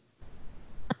eyes?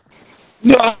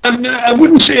 No, I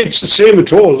wouldn't say it's the same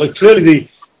at all. Like, clearly,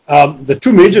 the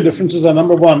 2 major differences are,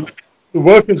 number one, the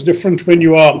work is different when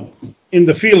you are in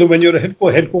the field, and when you're at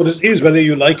headquarters is, whether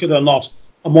you like it or not,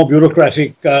 a more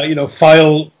bureaucratic,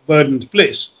 file-burdened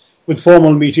place with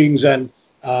formal meetings and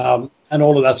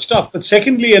all of that stuff. But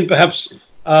secondly, and perhaps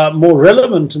more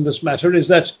relevant in this matter, is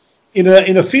that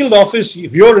in a field office,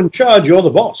 if you're in charge, you're the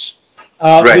boss.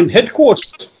 Right. In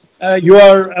headquarters, you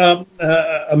are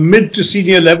a mid to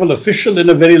senior level official in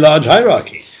a very large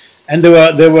hierarchy. And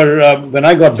there were when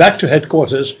I got back to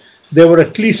headquarters, there were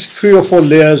at least 3 or 4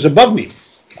 layers above me.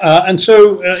 And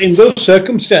so in those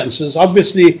circumstances,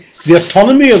 obviously, the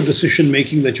autonomy of decision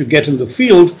making that you get in the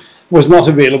field was not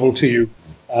available to you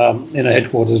in a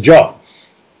headquarters job.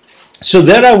 So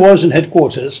there I was in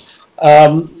headquarters,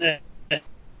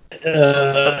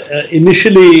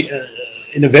 initially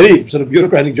in a very sort of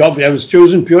bureaucratic job. I was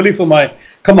chosen purely for my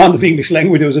command of the English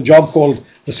language. There was a job called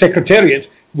the Secretariat,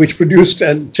 which produced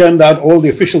and churned out all the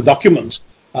official documents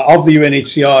of the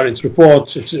UNHCR, its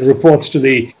reports to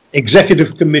the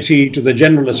Executive Committee, to the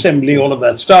General Assembly, all of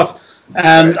that stuff.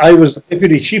 And I was the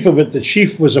deputy chief of it. The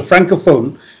chief was a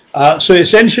francophone. So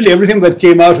essentially everything that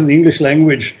came out in the English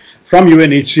language from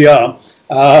UNHCR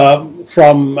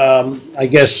from, I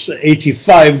guess,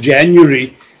 85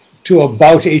 January to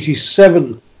about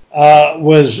 87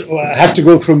 had to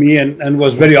go through me and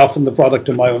was very often the product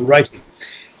of my own writing.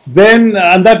 Then,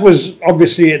 and that was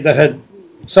obviously, that had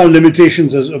some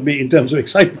limitations as of me in terms of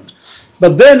excitement.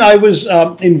 But then I was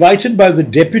invited by the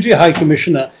Deputy High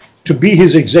Commissioner to be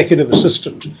his executive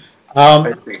assistant.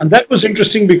 And that was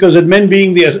interesting because it meant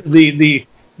being the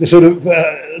sort of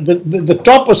the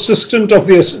top assistant of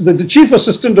the chief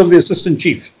assistant of the assistant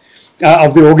chief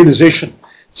of the organization.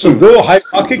 So though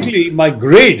hierarchically my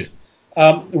grade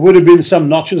would have been some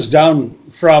notches down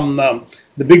from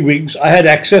the big wigs, I had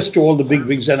access to all the big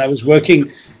wigs, and I was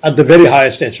working at the very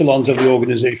highest echelons of the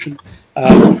organization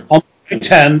on the right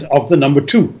hand of the number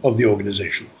 2 of the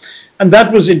organization. And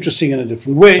that was interesting in a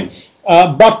different way.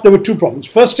 But there were two problems.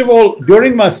 First of all,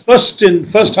 during my first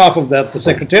half of that, the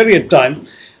secretariat time,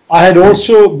 I had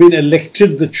also been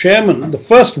elected the chairman, the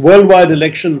first worldwide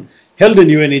election held in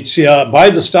UNHCR by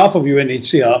the staff of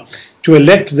UNHCR to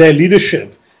elect their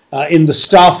leadership in the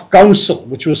staff council,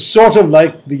 which was sort of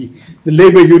like the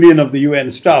labor union of the UN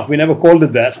staff. We never called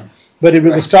it that, but it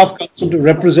was the staff council to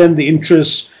represent the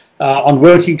interests on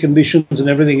working conditions and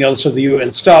everything else of the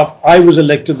UN staff. I was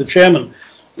elected the chairman.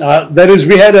 That is,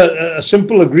 we had a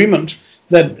simple agreement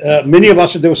that many of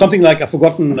us, there was something like, I've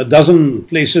forgotten, a dozen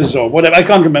places or whatever, I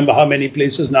can't remember how many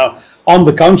places now on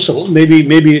the council,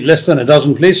 maybe less than a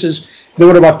dozen places. There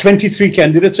were about 23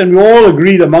 candidates, and we all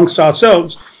agreed amongst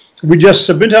ourselves, we just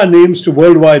submit our names to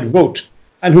worldwide vote,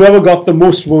 and whoever got the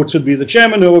most votes would be the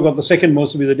chairman, whoever got the second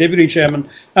most would be the deputy chairman,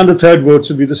 and the third votes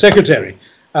would be the secretary.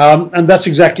 And that's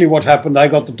exactly what happened. I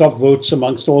got the top votes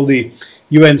amongst all the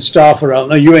UN staff around,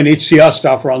 UNHCR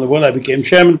staff around the world. I became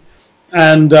chairman,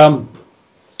 and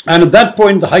at that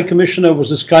point, the High Commissioner was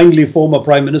this kindly former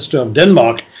Prime Minister of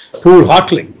Denmark, Poul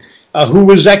Hartling, who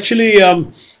was actually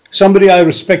somebody I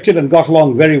respected and got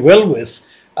along very well with.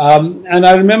 And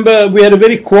I remember we had a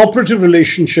very cooperative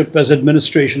relationship as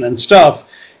administration and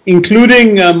staff,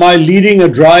 including my leading a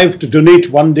drive to donate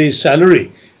one day's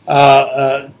salary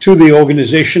to the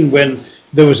organization when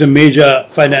there was a major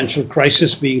financial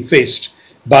crisis being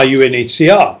faced by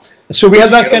UNHCR. So we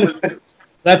had that kind of,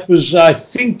 that was, I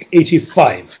think,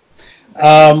 85.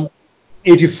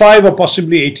 85 or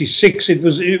possibly 86. It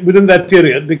was within that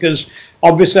period, because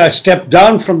obviously I stepped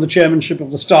down from the chairmanship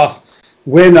of the staff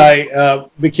when I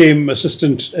became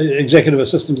executive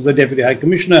assistant to the Deputy High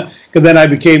Commissioner, because then I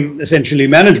became essentially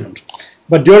management.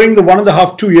 But during the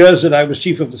 1.5, 2 years that I was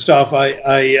chief of the staff,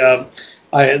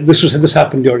 this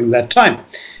happened during that time.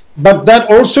 But that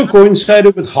also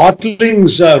coincided with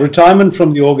Hartling's retirement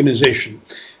from the organization.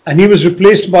 And he was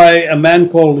replaced by a man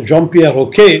called Jean-Pierre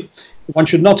Roquet. One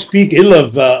should not speak ill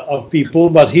of people,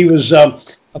 but he was a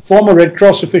former Red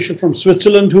Cross official from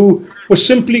Switzerland who was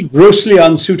simply grossly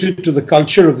unsuited to the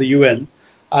culture of the UN.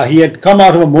 He had come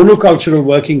out of a monocultural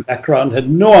working background, had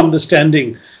no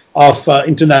understanding of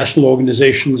international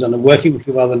organizations and working with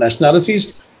other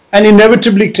nationalities, and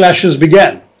inevitably clashes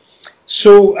began.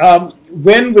 So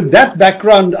when, with that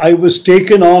background, I was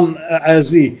taken on as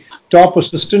the top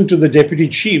assistant to the deputy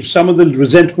chief, some of the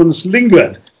resentments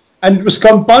lingered. And it was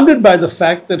compounded by the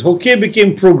fact that Hoke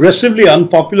became progressively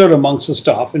unpopular amongst the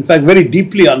staff, in fact, very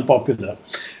deeply unpopular.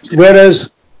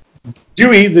 Whereas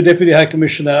Dewey, the Deputy High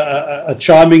Commissioner, a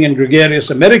charming and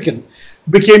gregarious American,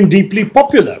 became deeply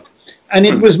popular. And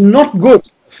it was not good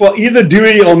for either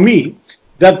Dewey or me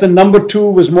that the number 2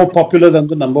 was more popular than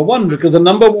the number 1, because the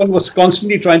number 1 was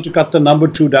constantly trying to cut the number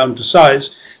 2 down to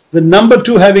size. The number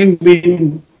 2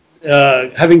 having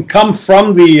come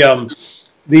from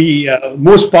the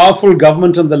most powerful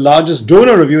government and the largest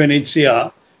donor of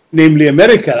UNHCR, namely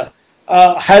America,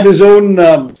 had his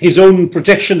own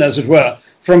protection, as it were,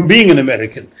 from being an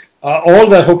American. All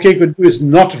that Hoke could do is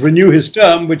not renew his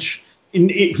term, which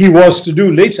he was to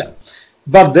do later.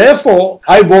 But therefore,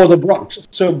 I bore the brunt.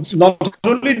 So not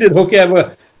only did Hoke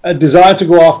have a desire to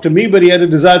go after me, but he had a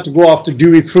desire to go after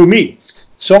Dewey through me.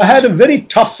 So I had a very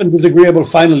tough and disagreeable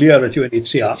final year at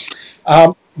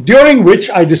UNHCR, during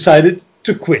which I decided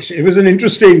to quit. It was an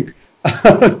interesting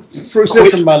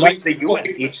process in my life. The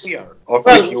UNHCR or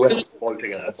UN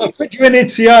altogether? I quit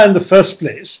UNHCR in the first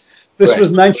place. This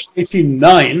was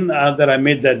 1989 that I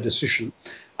made that decision.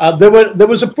 There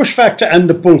was a push factor and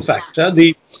a pull factor.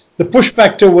 The push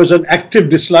factor was an active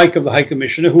dislike of the High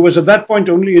Commissioner, who was at that point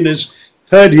only in his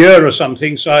third year or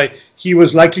something. So he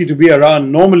was likely to be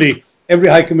around. Normally, every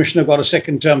High Commissioner got a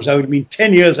second term. So I would mean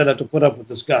 10 years I'd have to put up with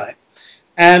this guy.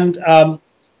 And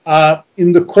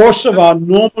in the course of our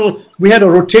we had a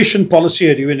rotation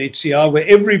policy at UNHCR where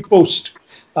every post,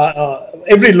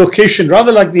 every location,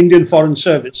 rather like the Indian Foreign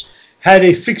Service, had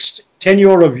a fixed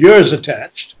tenure of years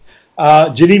attached.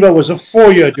 Geneva was a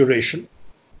 4-year duration.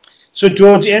 So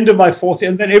towards the end of my fourth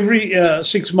year, and then every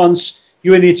 6 months,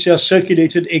 UNHCR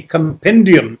circulated a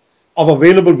compendium of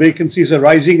available vacancies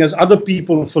arising as other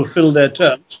people fulfill their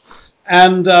terms.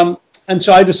 And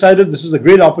so I decided this is a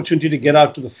great opportunity to get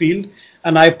out to the field.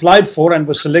 And I applied for and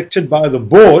was selected by the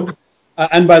board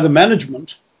and by the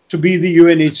management to be the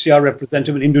UNHCR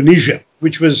representative in Indonesia,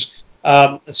 which was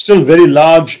still very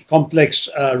large, complex,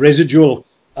 residual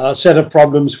set of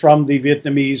problems from the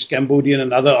Vietnamese, Cambodian,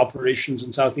 and other operations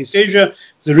in Southeast Asia.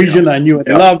 The region I knew and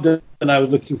loved, and I was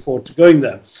looking forward to going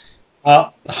there.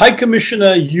 The High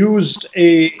Commissioner used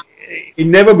a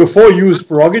never before used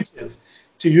prerogative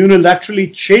to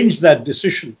unilaterally change that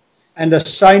decision and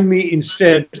assign me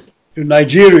instead to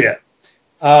Nigeria,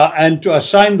 and to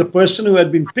assign the person who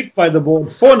had been picked by the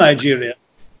board for Nigeria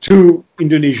to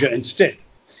Indonesia instead.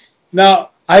 Now,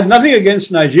 I had nothing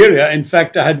against Nigeria. In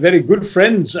fact, I had very good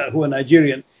friends who were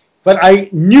Nigerian, but I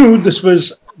knew this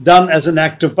was done as an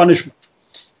act of punishment.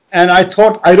 And I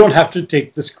thought, I don't have to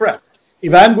take this crap.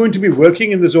 If I'm going to be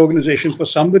working in this organization for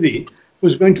somebody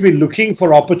who's going to be looking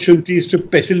for opportunities to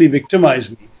pettily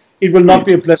victimize me, it will not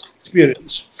be a pleasant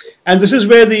experience. And this is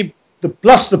where the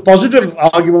positive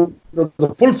argument,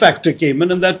 the pull factor came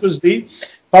in, and that was the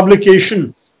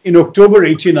publication in October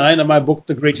 89 of my book,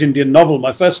 The Great Indian Novel,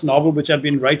 my first novel, which I've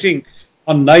been writing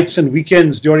on nights and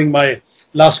weekends during my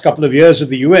last couple of years at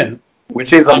the UN.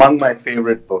 Which is among my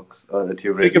favorite books that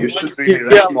you've read. You should really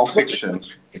write more fiction.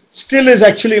 It still is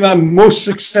actually my most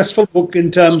successful book in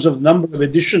terms of number of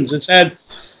editions. It's had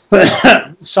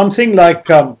something like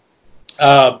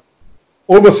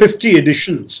over 50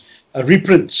 editions,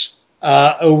 reprints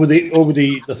over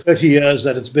the 30 years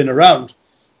that it's been around.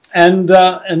 And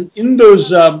in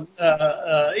those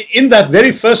in that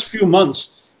very first few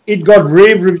months, it got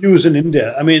rave reviews in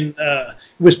India. I mean, it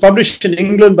was published in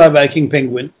England by Viking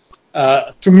Penguin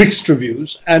to mixed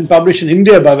reviews, and published in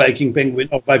India by Viking Penguin,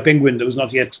 or by Penguin. There was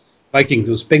not yet Viking; it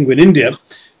was Penguin India,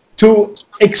 to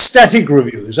ecstatic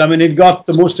reviews. I mean, it got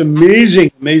the most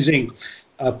amazing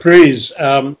praise,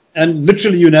 and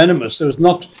literally unanimous. There was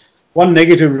not one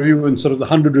negative review in sort of the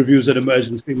 100 reviews that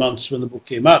emerged in 3 months when the book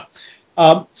came out.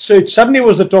 So it suddenly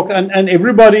was the talk, and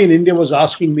everybody in India was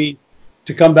asking me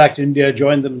to come back to India,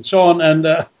 join them, and so on. And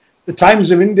the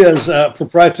Times of India's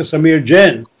proprietor, Samir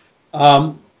Jain,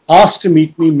 asked to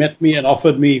meet me, met me, and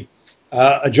offered me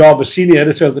a job as senior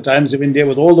editor of the Times of India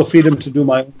with all the freedom to do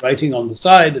my own writing on the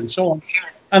side and so on.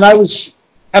 And I was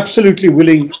absolutely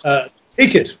willing to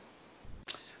take it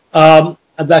at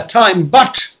that time.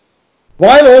 But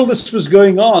while all this was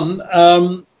going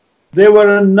on, there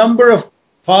were a number of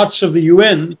parts of the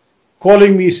UN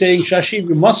calling me saying, Shashi,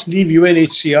 we must leave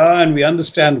UNHCR, and we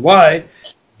understand why.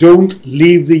 Don't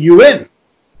leave the UN.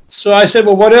 So I said,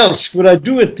 well, what else would I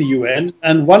do at the UN?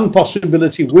 And one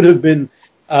possibility would have been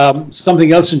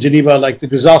something else in Geneva, like the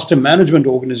Disaster Management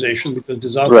Organization, because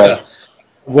disaster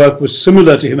work was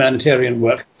similar to humanitarian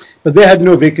work. But they had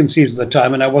no vacancies at the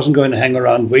time, and I wasn't going to hang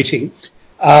around waiting.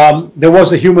 There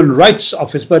was a Human Rights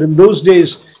Office, but in those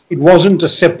days, it wasn't a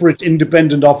separate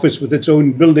independent office with its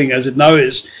own building as it now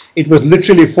is. It was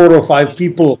literally 4 or 5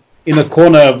 people in a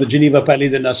corner of the Geneva Palais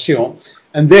des Nations,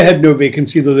 and they had no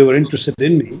vacancy, though they were interested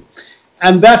in me.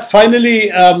 And that finally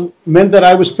meant that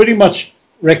I was pretty much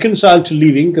reconciled to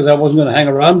leaving because I wasn't going to hang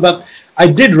around. But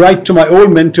I did write to my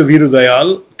old mentor, Viru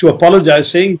Dayal, to apologize,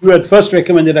 saying, you had first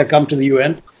recommended I come to the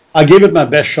UN. I gave it my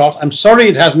best shot. I'm sorry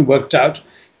it hasn't worked out.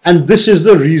 And this is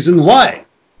the reason why.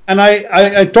 And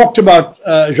I talked about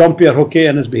Jean-Pierre Hoquet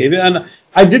and his behavior. And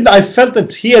I felt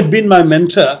that he had been my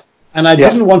mentor. And I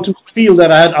didn't want to feel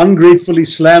that I had ungratefully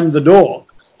slammed the door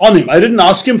on him. I didn't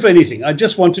ask him for anything. I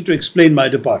just wanted to explain my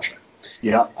departure.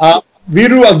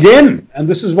 Viru again, and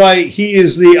this is why he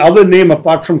is the other name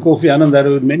apart from Kofi Annan that I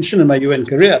would mention in my UN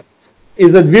career,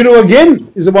 is that Viru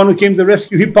again is the one who came to the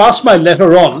rescue. He passed my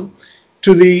letter on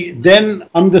to the then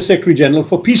Under Secretary General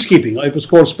for Peacekeeping. It was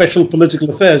called Special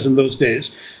Political Affairs in those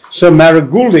days, Sir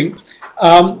Marek Goulding,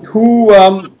 who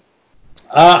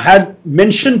had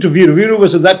mentioned to Viru. Viru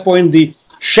was at that point the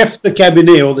chef de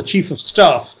cabinet, or the chief of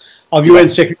staff of UN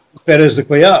Secretary Perez de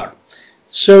Cuellar.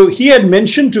 So he had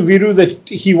mentioned to Viru that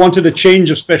he wanted a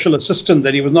change of special assistant,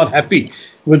 that he was not happy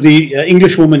with the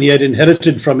Englishwoman he had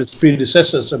inherited from his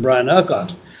predecessor, Sir Brian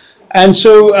Urquhart. And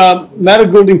so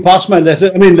Marek Goulding passed my letter.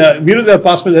 Viru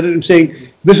passed my letter to him saying,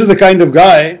 this is the kind of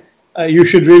guy you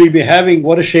should really be having.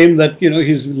 What a shame that,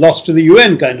 he's lost to the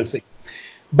UN kind of thing.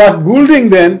 But Goulding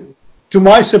then, to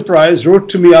my surprise, wrote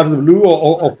to me out of the blue,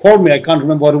 or called me, I can't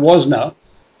remember what it was now,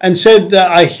 and said,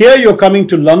 I hear you're coming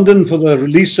to London for the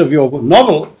release of your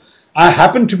novel. I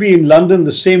happened to be in London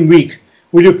the same week.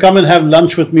 Will you come and have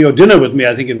lunch with me or dinner with me?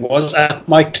 I think it was at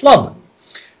my club.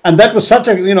 And that was such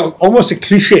a, almost a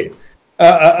cliche.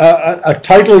 A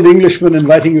titled Englishman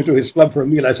inviting you to his club for a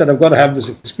meal. I said, I've got to have this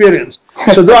experience.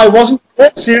 So though I wasn't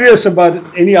that serious about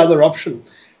any other option,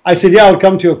 I said, yeah, I'll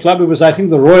come to your club. It was, I think,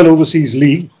 the Royal Overseas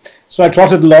League. So I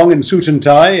trotted along in suit and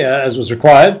tie, as was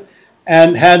required,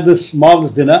 and had this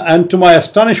marvelous dinner. And to my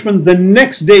astonishment, the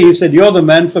next day he said, you're the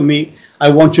man for me. I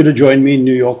want you to join me in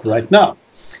New York right now.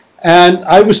 And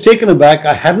I was taken aback.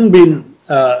 I hadn't been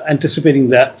anticipating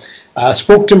that.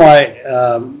 Spoke to my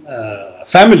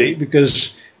family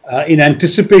because in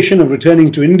anticipation of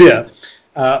returning to India,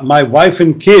 my wife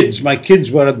and kids, my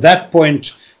kids were at that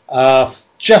point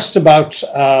just about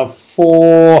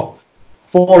four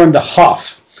and a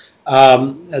half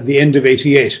at the end of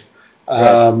 '88.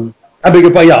 Right. I beg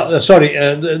your pardon. Yeah, sorry.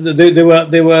 They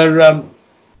were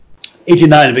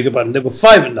 89. I beg your pardon. They were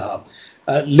five and a half.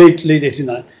 Late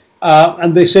 '89.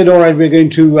 And they said, all right, we're going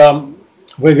to.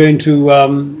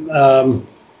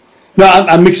 No,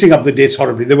 I'm mixing up the dates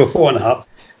horribly. They were four and a half.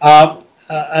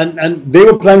 And they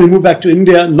were planning to move back to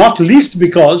India, not least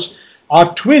because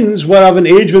our twins were of an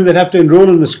age when they'd have to enroll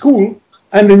in a school.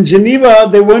 And in Geneva,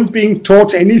 they weren't being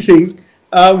taught anything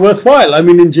worthwhile. I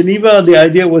mean, in Geneva, the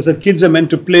idea was that kids are meant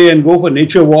to play and go for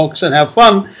nature walks and have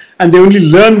fun. And they only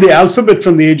learn the alphabet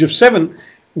from the age of 7.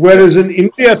 Whereas in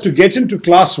India, to get into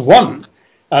class 1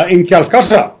 in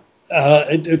Calcutta,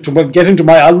 to get into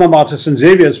my alma mater, St.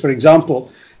 Xavier's, for example,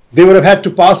 they would have had to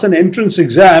pass an entrance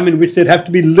exam in which they'd have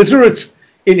to be literate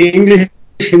in English,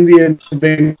 Hindi, and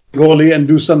Bengali and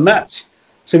do some maths.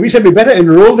 So we said we better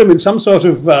enroll them in some sort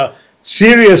of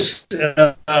serious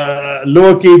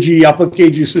lower KG, upper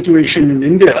KG situation in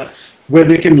India where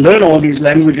they can learn all these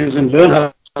languages and learn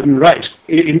how to write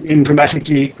in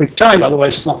dramatically quick time.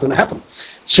 Otherwise, it's not going to happen.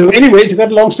 So anyway, to cut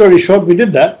a long story short, we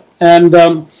did that. And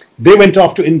they went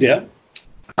off to India.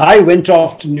 I went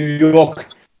off to New York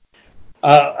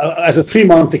as a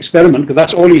 3-month experiment, because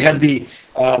that's all he had. He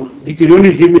could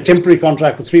only give me a temporary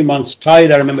contract for 3 months,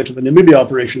 tied, I remember, to the Namibia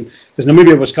operation, because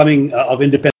Namibia was coming of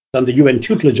independence under UN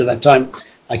tutelage at that time.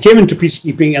 I came into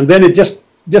peacekeeping, and then it just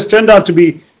turned out to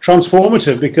be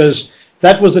transformative, because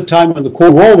that was the time when the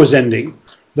Cold War was ending.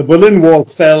 The Berlin Wall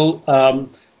fell.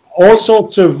 All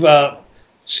sorts of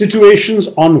situations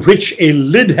on which a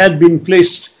lid had been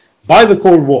placed by the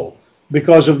Cold War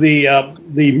because of the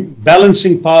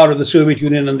balancing power of the Soviet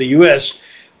Union and the US.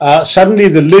 Suddenly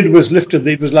the lid was lifted.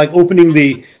 It was like opening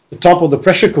the top of the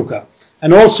pressure cooker,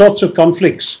 and all sorts of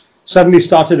conflicts suddenly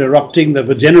started erupting that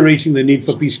were generating the need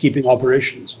for peacekeeping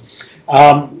operations.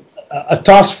 A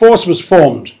task force was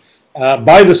formed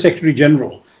by the Secretary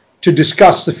General to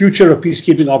discuss the future of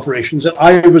peacekeeping operations, and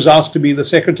I was asked to be the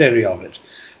secretary of it.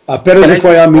 Can I just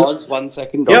pause 1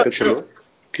 second, Dr. Yeah, sure. Tharoor?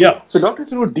 Yeah. So, Dr.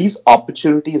 Tharoor, these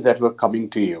opportunities that were coming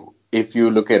to you, if you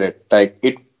look at it, like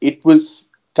it was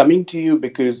coming to you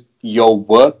because your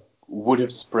work would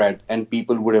have spread and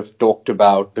people would have talked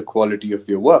about the quality of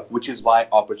your work, which is why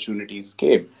opportunities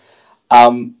came.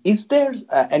 Is there,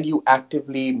 and you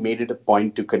actively made it a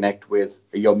point to connect with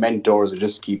your mentors or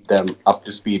just keep them up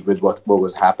to speed with what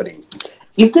was happening.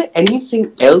 Is there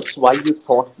anything else why you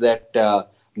thought that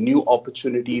new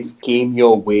opportunities came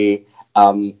your way?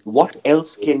 What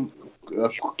else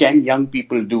can young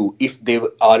people do if they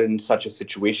are in such a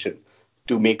situation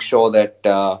to make sure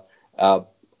that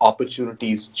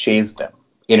opportunities chase them?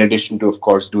 In addition to, of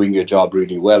course, doing your job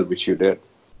really well, which you did.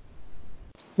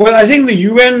 Well, I think the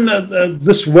UN,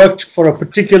 this worked for a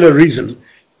particular reason,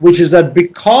 which is that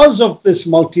because of this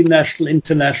multinational,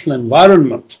 international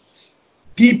environment,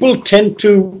 people tend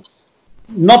to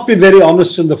not be very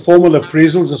honest in the formal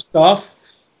appraisals of staff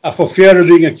for fear of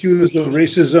being accused of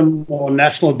racism or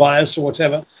national bias or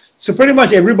whatever. So pretty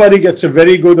much everybody gets a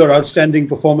very good or outstanding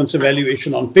performance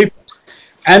evaluation on paper.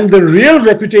 And the real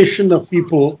reputation of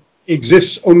people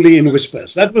exists only in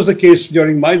whispers. That was the case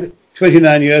during my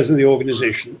 29 years in the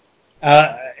organization.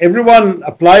 Everyone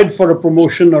applied for a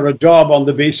promotion or a job on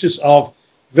the basis of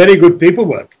very good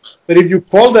paperwork. But if you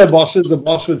call their bosses, the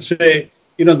boss would say,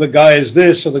 the guy is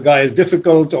this, or the guy is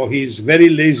difficult, or he's very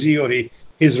lazy, or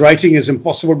his writing is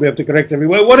impossible, we have to correct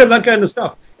everywhere, whatever, that kind of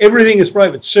stuff. Everything is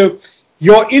private. So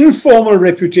your informal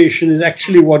reputation is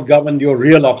actually what governed your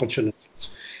real opportunities.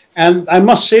 And I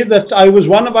must say that I was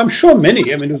one of, I'm sure many,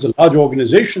 it was a large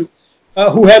organization,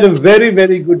 who had a very,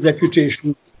 very good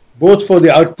reputation, both for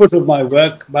the output of my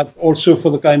work, but also for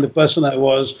the kind of person I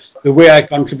was, the way I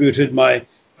contributed, my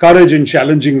courage in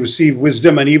challenging, received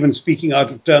wisdom, and even speaking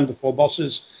out of turn before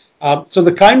bosses. So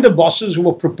the kind of bosses who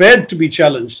were prepared to be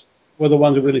challenged were the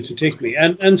ones who were willing to take me.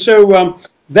 And so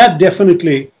that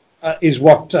definitely is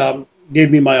what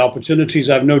gave me my opportunities,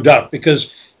 I've no doubt,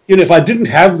 because, if I didn't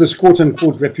have this quote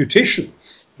unquote reputation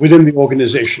within the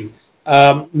organization,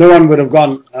 no one would have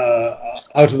gone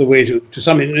out of the way to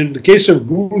some. In the case of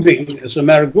Goulding, Sir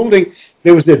Marek Goulding,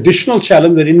 there was the additional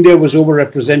challenge that India was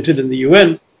overrepresented in the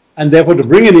UN, and therefore to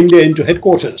bring in India into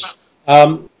headquarters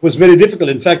was very difficult.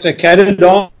 In fact, I carried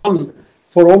on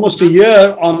for almost a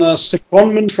year on a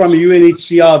secondment from a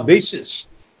UNHCR basis,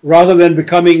 rather than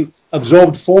becoming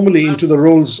absorbed formally into the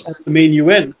roles of the main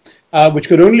UN, which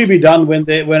could only be done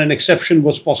when an exception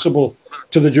was possible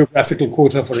to the geographical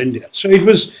quota for India. So it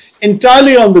was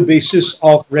entirely on the basis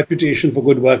of reputation for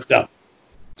good work done.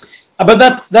 But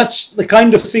that's the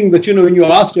kind of thing that, when you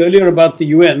asked earlier about the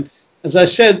UN, as I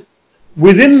said,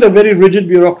 within the very rigid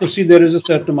bureaucracy, there is a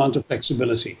certain amount of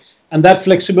flexibility. And that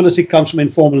flexibility comes from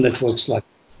informal networks like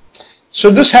that. So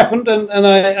this happened, and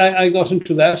I got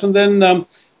into that. And then,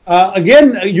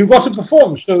 again, you got to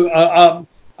perform. So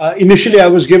initially, I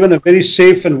was given a very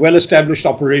safe and well-established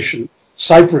operation,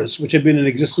 Cyprus, which had been in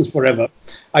existence forever.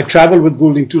 I traveled with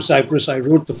Goulding to Cyprus. I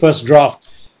wrote the first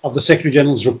draft of the Secretary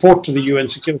General's report to the UN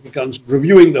Security Council,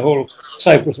 reviewing the whole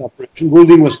Cyprus operation.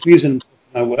 Goulding was pleased in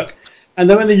my work. And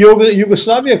then when the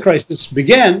Yugoslavia crisis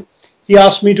began, he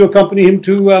asked me to accompany him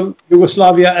to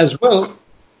Yugoslavia as well.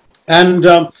 And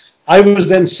I was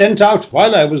then sent out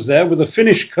while I was there with a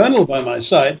Finnish colonel by my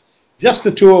side, just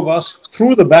the two of us,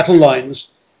 through the battle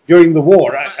lines during the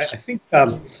war. I think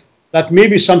that may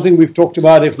be something we've talked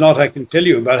about. If not, I can tell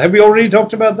you about. Have we already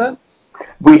talked about that?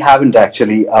 We haven't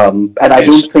actually, and I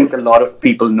don't think a lot of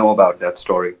people know about that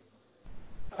story.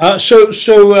 I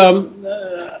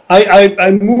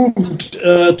moved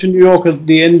to New York at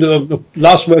the end of the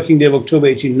last working day of October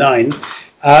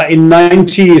 1989. In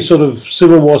 90, sort of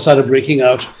civil war started breaking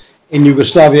out in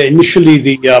Yugoslavia. Initially,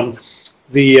 the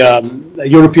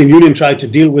European Union tried to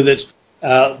deal with it.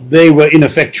 They were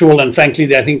ineffectual, and frankly,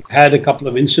 they, I think, had a couple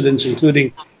of incidents,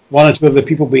 including one or two of the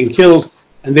people being killed.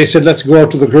 And they said, let's go out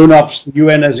to the grown-ups. The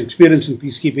UN has experience in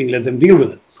peacekeeping. Let them deal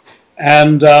with it.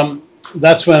 And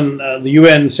that's when the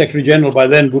UN Secretary General, by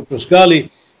then Boutros Ghali,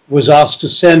 was asked to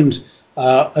send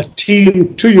a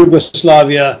team to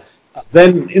Yugoslavia,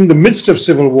 then in the midst of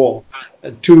civil war,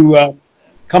 to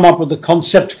come up with the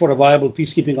concept for a viable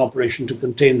peacekeeping operation to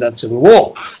contain that civil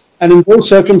war. And in those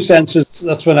circumstances,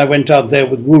 that's when I went out there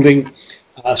with Goulding,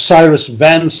 Cyrus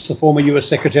Vance, the former US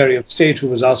Secretary of State, who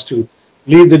was asked to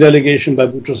lead the delegation by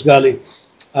Boutros Ghali,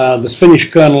 this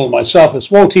Finnish colonel, myself, a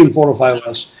small team, 4 or 5 of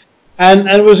us. And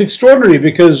it was extraordinary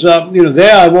because,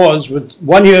 there I was with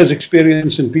 1 year's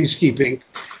experience in peacekeeping,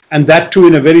 and that too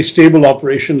in a very stable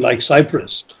operation like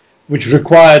Cyprus, which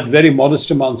required very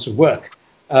modest amounts of work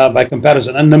by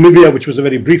comparison, and Namibia, which was a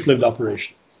very brief-lived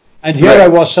operation. And here I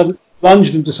was suddenly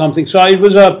plunged into something. So it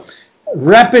was a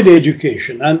rapid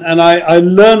education, and I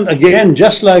learned, again,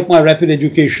 just like my rapid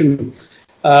education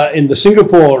in the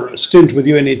Singapore stint with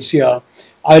UNHCR,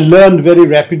 I learned very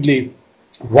rapidly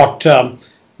what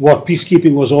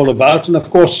peacekeeping was all about, and of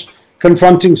course,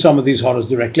 confronting some of these horrors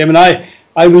directly. I mean,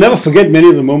 I will never forget many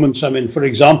of the moments. I mean, for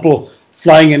example,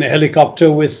 flying in a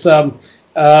helicopter with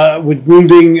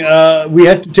Goulding, we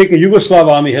had to take a Yugoslav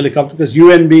army helicopter because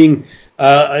UN being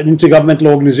an intergovernmental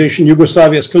organization,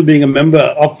 Yugoslavia still being a member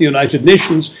of the United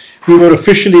Nations, we were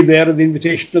officially there at the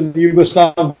invitation of the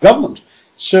Yugoslav government.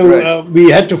 So we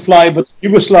had to fly, but the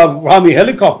Yugoslav army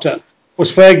helicopter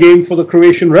was fair game for the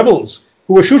Croatian rebels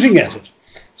who were shooting at it.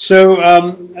 So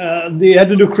they had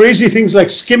to do crazy things like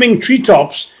skimming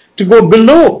treetops to go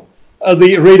below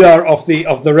the radar of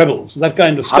the rebels, that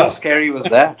kind of stuff. How scary was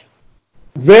that?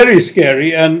 Very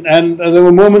scary, and there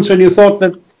were moments when you thought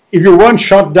that if you weren't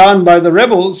shot down by the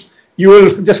rebels, you will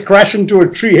just crash into a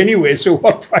tree anyway, so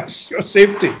what price your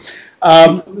safety?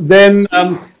 Then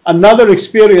another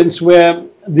experience where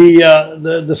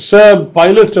the Serb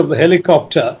pilot of the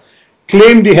helicopter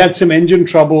claimed he had some engine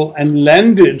trouble and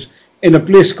landed in a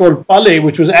place called Pale,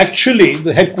 which was actually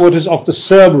the headquarters of the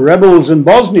Serb rebels in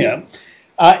Bosnia,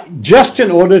 just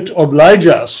in order to oblige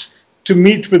us to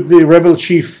meet with the rebel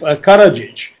chief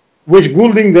Karadzic, which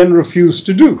Goulding then refused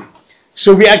to do.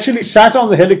 So we actually sat on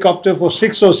the helicopter for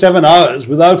 6 or 7 hours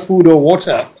without food or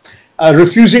water,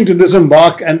 refusing to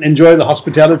disembark and enjoy the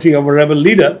hospitality of a rebel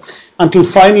leader, until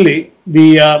finally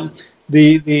the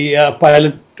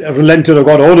pilot relented or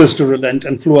got orders to relent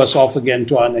and flew us off again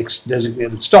to our next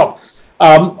designated stop.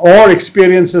 Or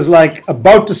experiences like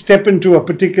about to step into a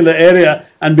particular area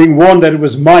and being warned that it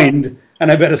was mined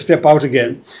and I better step out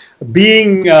again.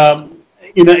 Being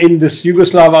in this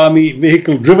Yugoslav army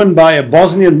vehicle driven by a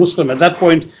Bosnian Muslim. At that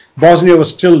point, Bosnia was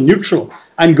still neutral,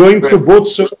 and going through both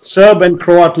Serb and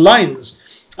Croat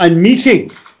lines and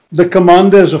meeting the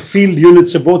commanders of field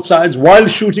units of both sides while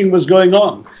shooting was going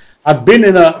on. I've been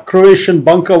in a Croatian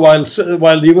bunker while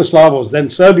the Yugoslavs, then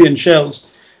Serbian shells,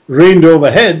 rained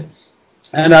overhead,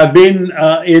 and I've been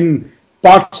in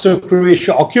parts of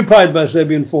Croatia occupied by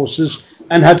Serbian forces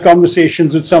and had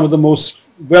conversations with some of the most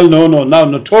well-known or now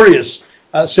notorious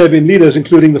Serbian leaders,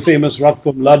 including the famous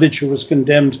Ratko Mladic, who was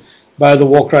condemned by the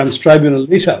War Crimes Tribunal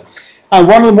later. And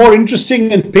one of the more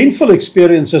interesting and painful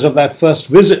experiences of that first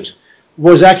visit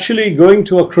was actually going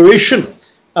to a Croatian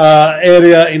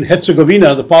area in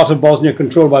Herzegovina, the part of Bosnia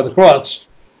controlled by the Croats,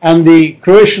 and the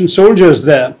Croatian soldiers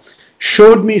there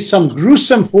showed me some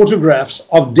gruesome photographs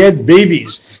of dead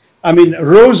babies. I mean,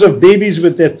 rows of babies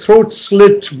with their throats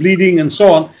slit, bleeding, and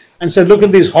so on, and said, look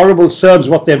at these horrible Serbs,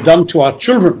 what they've done to our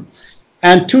children.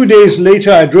 And 2 days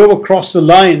later, I drove across the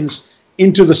lines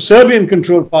into the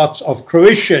Serbian-controlled parts of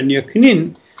Croatia near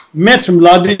Knin, met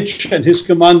Mladic and his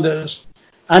commanders,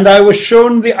 and I was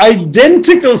shown the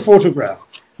identical photograph,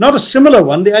 not a similar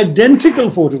one, the identical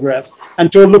photograph,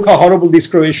 and told, look how horrible these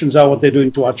Croatians are, what they're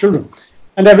doing to our children.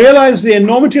 And I realized the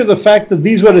enormity of the fact that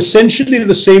these were essentially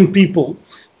the same people,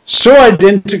 so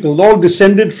identical, all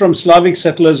descended from Slavic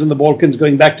settlers in the Balkans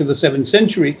going back to the 7th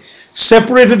century,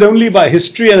 separated only by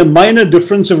history and a minor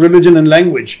difference of religion and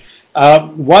language.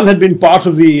 One had been part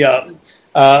of the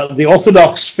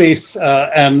Orthodox faith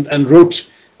and wrote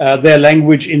their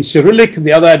language in Cyrillic.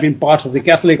 The other had been part of the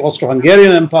Catholic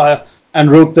Austro-Hungarian Empire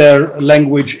and wrote their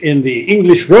language in the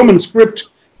English Roman script,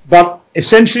 but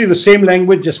essentially the same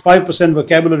language, just 5%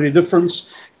 vocabulary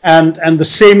difference, and the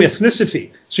same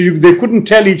ethnicity. So they couldn't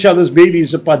tell each other's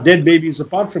babies apart, dead babies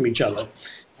apart from each other.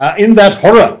 In that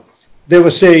horror, they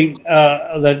were saying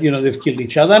that, they've killed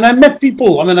each other. And I met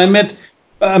people. I met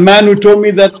a man who told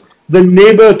me that the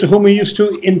neighbor to whom he used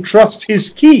to entrust his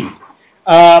key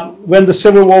when the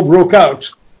Civil War broke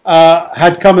out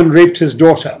had come and raped his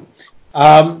daughter.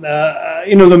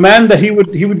 The man that he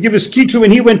would give his key to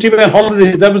when he went away on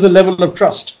holiday, that was a level of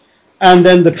trust, and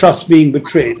then the trust being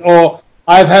betrayed. Or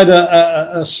I've had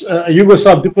a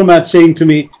Yugoslav diplomat saying to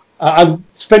me, I've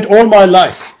spent all my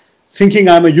life thinking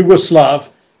I'm a Yugoslav,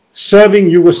 serving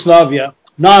Yugoslavia.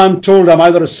 Now I'm told I'm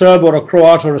either a Serb or a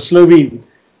Croat or a Slovene.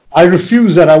 I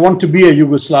refuse that. I want to be a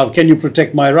Yugoslav. Can you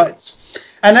protect my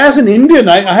rights? And as an Indian,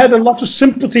 I had a lot of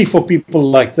sympathy for people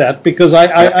like that, because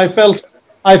I felt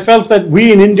that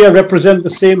we in India represent the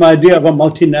same idea of a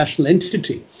multinational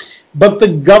entity. But the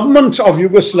government of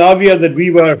Yugoslavia that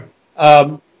we were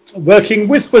working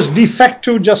with was de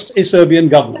facto just a Serbian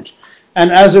government.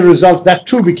 And as a result, that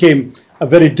too became a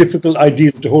very difficult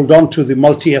ideal to hold on to, the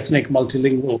multi-ethnic,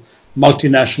 multilingual,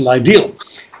 multinational ideal.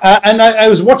 And I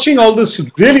was watching all this,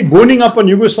 really boning up on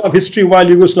Yugoslav history while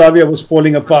Yugoslavia was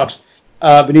falling apart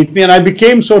beneath me. And I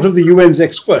became sort of the UN's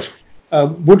expert.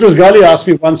 Boutros Ghali asked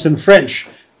me once in French,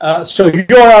 so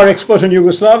you're our expert in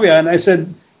Yugoslavia? And I said,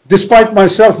 despite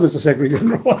myself, Mr. Secretary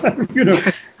General,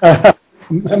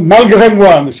 malgré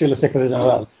moi, Monsieur le Secretary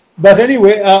General. But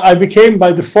anyway, I became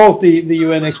by default the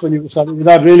UN expert in Yugoslavia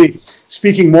without really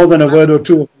speaking more than a word or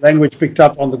two of the language picked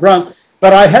up on the ground.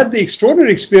 But I had the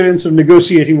extraordinary experience of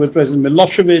negotiating with President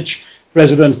Milosevic,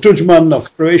 President Tudjman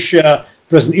of Croatia,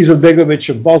 President Izetbegovic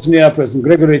of Bosnia, President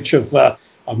Gregoric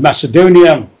of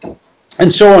Macedonia,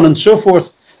 and so on and so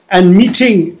forth, and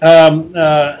meeting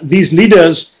these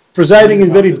leaders presiding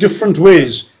in very different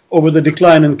ways over the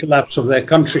decline and collapse of their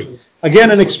country.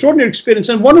 Again, an extraordinary experience.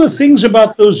 And one of the things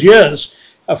about those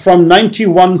years, from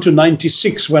 91 to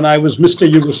 96, when I was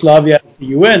Mr. Yugoslavia at the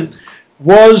UN,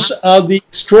 was the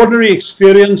extraordinary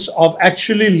experience of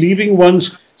actually leaving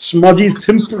one's smudgy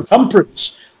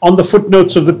thumbprints on the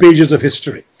footnotes of the pages of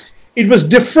history. It was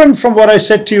different from what I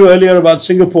said to you earlier about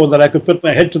Singapore, that I could put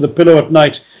my head to the pillow at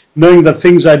night knowing that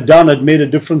things I'd done had made a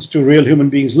difference to real human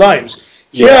beings' lives.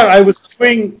 Yeah. Here I was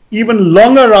doing even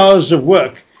longer hours of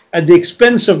work at the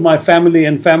expense of my family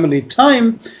and family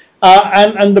time,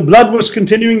 and the blood was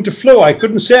continuing to flow. I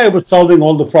couldn't say I was solving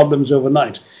all the problems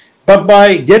overnight. But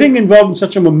by getting involved in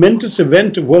such a momentous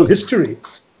event of world history,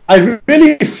 I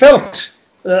really felt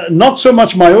not so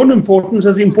much my own importance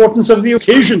as the importance of the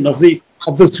occasion, of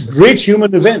this great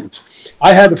human event.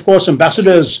 I had, of course,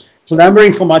 ambassadors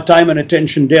clamoring for my time and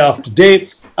attention day after day.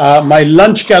 My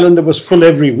lunch calendar was full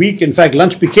every week. In fact,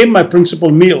 lunch became my principal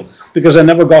meal because I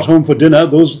never got home for dinner.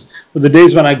 Those were the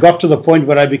days when I got to the point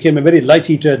where I became a very light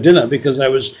eater at dinner, because I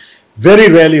was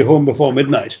very rarely home before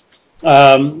midnight.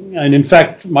 And in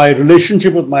fact, my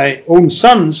relationship with my own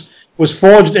sons was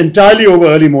forged entirely over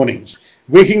early mornings.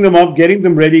 Waking them up, getting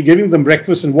them ready, giving them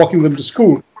breakfast and walking them to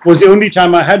school was the only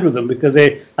time I had with them, because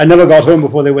I never got home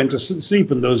before they went to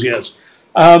sleep in those years.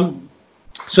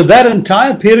 So that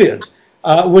entire period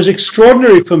was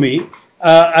extraordinary for me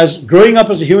as growing up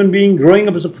as a human being, growing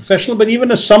up as a professional, but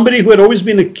even as somebody who had always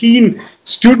been a keen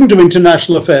student of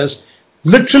international affairs,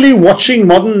 literally watching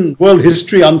modern world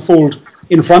history unfold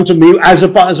in front of me as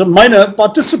a minor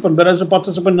participant, but as a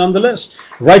participant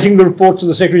nonetheless, writing the reports of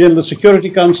the Secretary General of the Security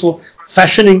Council,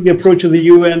 fashioning the approach of the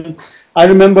UN. I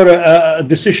remember a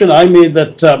decision I made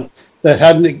that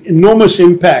had an enormous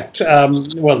impact.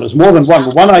 Well, there's more than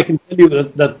one. One I can tell you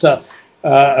that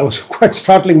was quite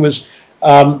startling was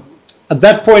at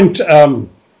that point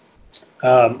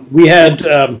we had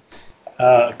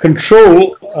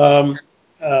control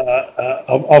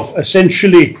of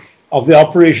essentially of the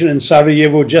operation in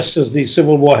Sarajevo just as the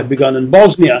civil war had begun in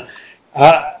Bosnia,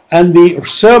 and the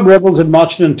Serb rebels had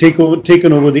marched in and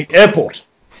taken over the airport.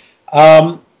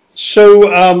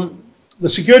 So the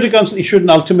Security Council issued an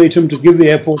ultimatum to give the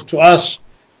airport to us.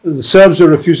 The Serbs were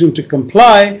refusing to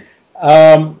comply,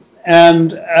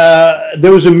 and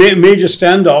there was a major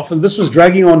standoff, and this was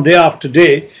dragging on day after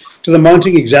day to the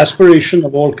mounting exasperation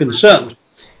of all concerned.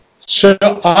 So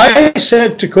I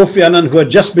said to Kofi Annan, who had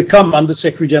just become Under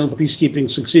Secretary General for Peacekeeping,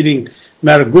 succeeding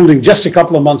Mara Goulding just a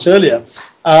couple of months earlier,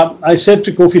 I said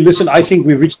to Kofi, listen, I think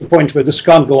we've reached the point where this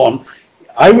can't go on.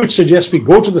 I would suggest we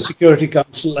go to the Security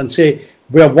Council and say,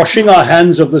 we are washing our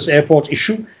hands of this airport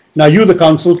issue. Now you, the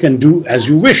Council, can do as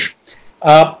you wish.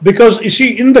 Because, you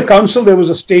see, in the Council, there was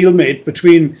a stalemate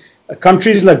between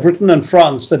countries like Britain and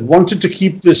France that wanted to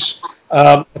keep this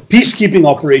peacekeeping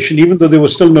operation, even though there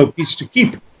was still no peace to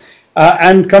keep.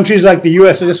 And countries like the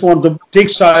US that just want to take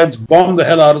sides, bomb the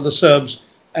hell out of the Serbs,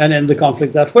 and end the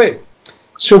conflict that way.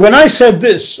 So when I said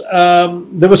this,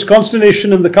 there was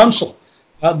consternation in the Council.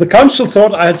 The Council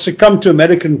thought I had succumbed to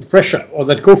American pressure, or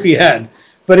that Kofi had.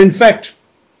 But in fact,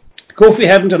 Kofi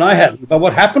hadn't and I hadn't. But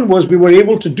what happened was we were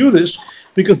able to do this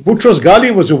because Boutros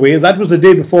Ghali was away. That was the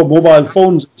day before mobile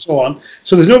phones and so on.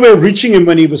 So there's no way of reaching him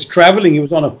when he was traveling. He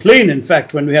was on a plane, in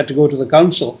fact, when we had to go to the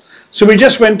Council. So we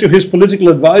just went to his political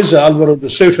advisor, Alvaro de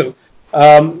Soto.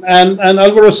 And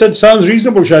Alvaro said, sounds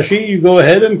reasonable, Shashi. You go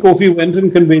ahead. And Kofi went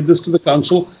and conveyed this to the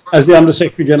Council as the Under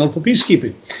Secretary General for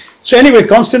Peacekeeping. So anyway,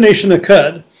 consternation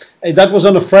occurred. That was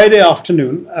on a Friday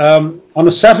afternoon. On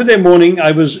a Saturday morning,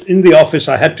 I was in the office.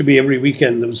 I had to be every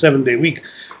weekend. It was a 7-day week.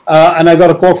 And I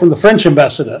got a call from the French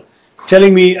ambassador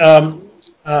telling me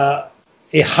a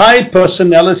high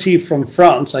personality from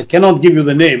France, I cannot give you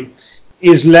the name,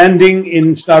 is landing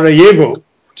in Sarajevo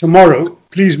tomorrow.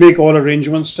 Please make all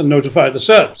arrangements and notify the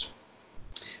Serbs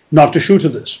not to shoot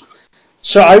at this.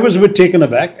 So I was a bit taken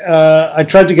aback. I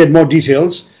tried to get more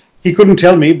details. He couldn't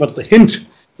tell me, but the hint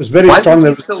was very strong. There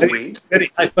was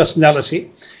very high personality.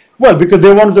 Well, because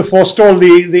they wanted to forestall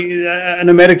an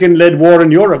American-led war in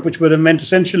Europe, which would have meant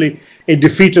essentially a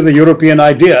defeat of the European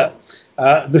idea.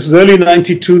 This is early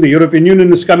 92. The European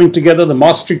Union is coming together. The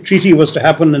Maastricht Treaty was to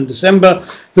happen in December.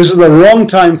 This is the wrong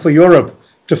time for Europe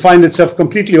to find itself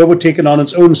completely overtaken on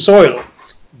its own soil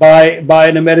by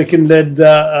an American-led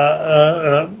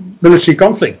military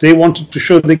conflict. They wanted to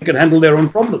show they could handle their own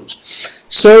problems.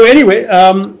 So anyway,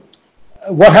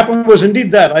 what happened was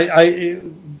indeed that. I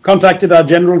contacted our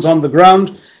generals on the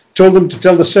ground, told them to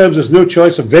tell the Serbs there's no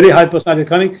choice, a very high personality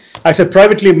coming. I said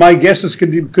privately, my guesses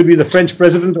could be the French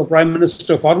president or prime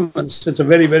minister of armaments. It's a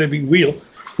very, very big wheel,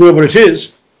 whoever it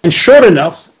is. And sure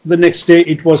enough, the next day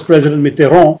it was President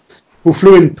Mitterrand who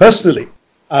flew in personally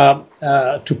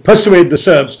to persuade the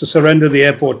Serbs to surrender the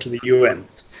airport to the UN.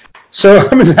 So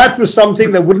I mean, that was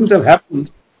something that wouldn't have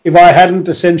happened if I hadn't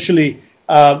essentially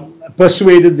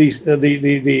persuaded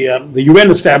the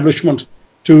UN establishment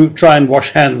to try and wash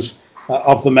hands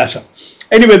of the matter.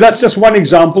 Anyway, that's just one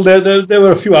example. There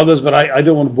were a few others, but I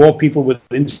don't want to bore people with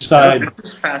inside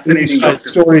stories.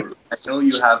 I know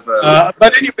you have.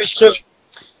 But anyway, so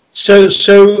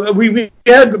we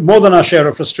had more than our share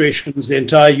of frustrations. The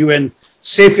entire UN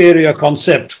safe area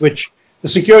concept, which the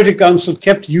Security Council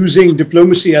kept using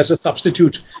diplomacy as a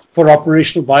substitute for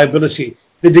operational viability.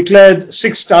 They declared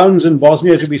 6 towns in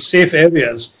Bosnia to be safe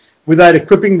areas without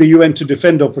equipping the UN to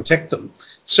defend or protect them.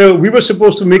 So we were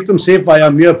supposed to make them safe by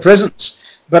our mere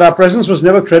presence, but our presence was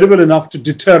never credible enough to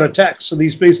deter attacks. So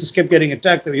these places kept getting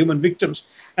attacked, there were human victims.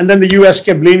 And then the US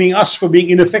kept blaming us for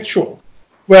being ineffectual.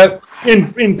 Well,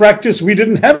 in practice, we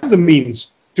didn't have the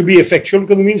means to be effectual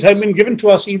because the means had been given to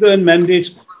us either in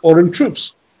mandates or in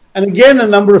troops. And again, a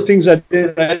number of things I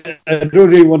don't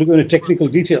really want to go into technical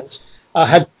details,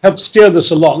 had helped steer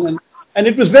this along. And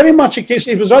it was very much a case,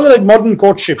 it was rather like modern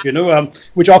courtship,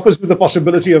 which offers you the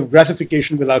possibility of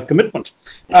gratification without commitment.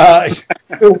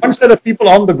 One set of people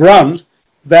on the ground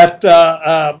that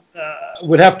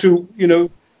would have to,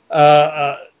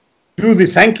 do do the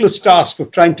thankless task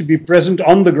of trying to be present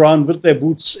on the ground with their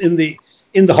boots in the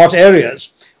hot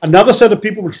areas. Another set of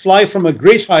people would fly from a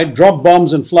great height, drop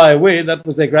bombs and fly away. That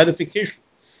was their gratification.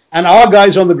 And our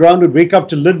guys on the ground would wake up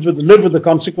to live with the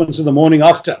consequence of the morning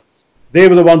after. They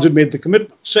were the ones who made the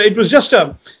commitment. So it was just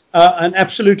an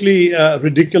absolutely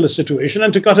ridiculous situation.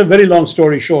 And to cut a very long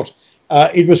story short,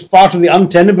 it was part of the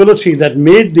untenability that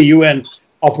made the UN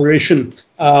operation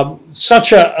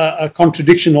such a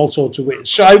contradiction in all sorts of ways.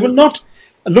 So I will not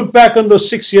look back on those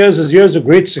 6 years as years of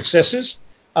great successes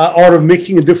or of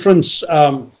making a difference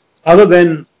other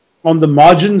than on the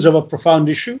margins of a profound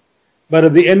issue. But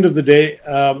at the end of the day,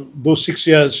 those 6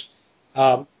 years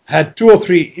had 2 or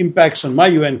 3 impacts on my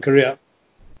UN career.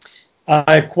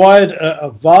 I acquired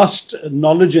a vast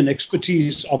knowledge and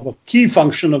expertise of a key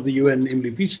function of the UN,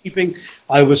 namely peacekeeping.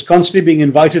 I was constantly being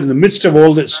invited in the midst of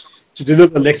all this to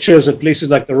deliver lectures at places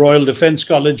like the Royal Defence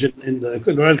College in the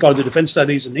Royal College of Defence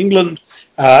Studies in England,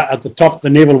 at the top, the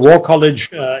Naval War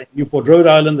College in Newport, Rhode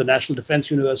Island, the National Defence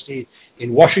University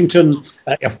in Washington,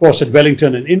 of course at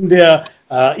Wellington in India,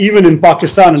 even in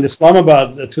Pakistan and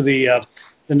Islamabad to the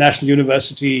National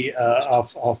University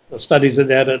of Studies that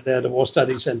they had a War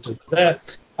Studies Centre there.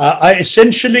 I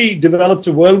essentially developed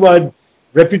a worldwide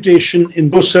reputation in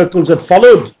those circles that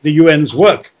followed the UN's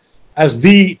work as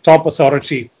the top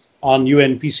authority on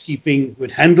UN peacekeeping, who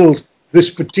had handled this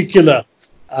particular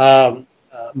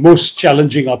most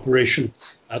challenging operation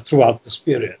throughout this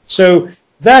period. So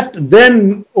that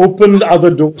then opened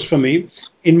other doors for me.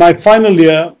 In my final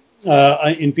year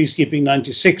in peacekeeping,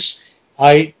 96,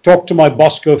 I talked to my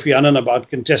boss, Kofi Annan, about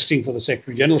contesting for the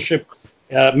Secretary Generalship.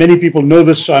 Many people know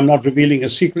this, so I'm not revealing a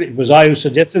secret. It was I who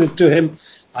suggested it to him.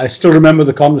 I still remember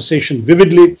the conversation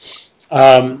vividly.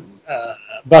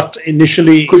 But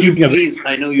initially... Could you please,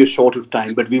 I know you're short of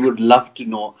time, but we would love to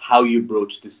know how you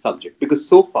broached this subject. Because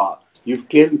so far, you've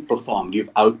clearly performed,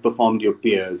 you've outperformed your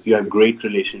peers, you have great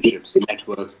relationships,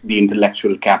 networks, the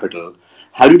intellectual capital.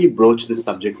 How did you broach this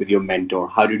subject with your mentor?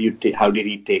 How did he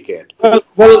take it?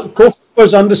 Well, Kofi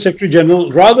was Under Secretary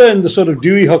General, rather in the sort of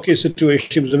Dewey Hockey situation.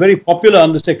 He was a very popular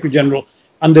Under Secretary General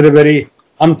under a very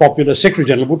unpopular Secretary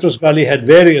General. Boutros Ghali had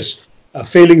various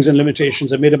failings and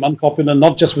limitations that made him unpopular,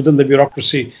 not just within the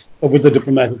bureaucracy, but with the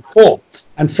diplomatic corps.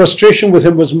 And frustration with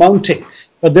him was mounting.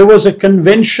 But there was a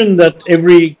convention that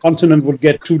every continent would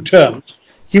get 2 terms.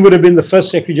 He would have been the first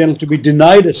Secretary General to be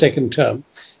denied a second term.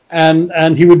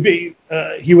 And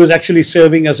he was actually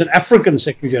serving as an African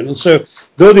Secretary General. So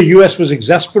though the US was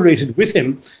exasperated with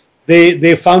him,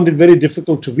 they found it very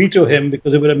difficult to veto him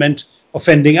because it would have meant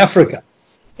offending Africa.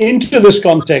 Into this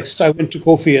context, I went to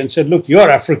Kofi and said, look, you're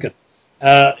African.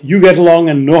 You get along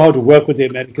and know how to work with the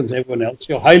Americans and everyone else.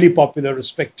 You're highly popular,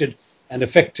 respected, and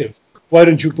effective. Why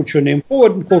don't you put your name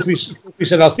forward? And Kofi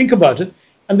said, I'll think about it.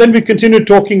 And then we continued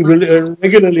talking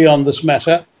regularly on this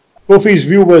matter. Kofi's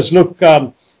view was, look,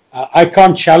 I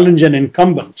can't challenge an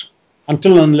incumbent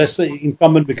unless the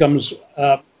incumbent becomes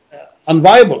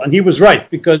unviable. And he was right,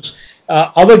 because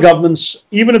other governments,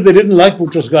 even if they didn't like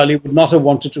Boutros Ghali, would not have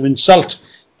wanted to insult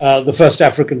the first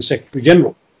African Secretary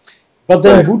General. But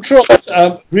then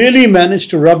Boutros really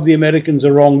managed to rub the Americans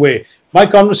the wrong way. My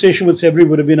conversation with Kofi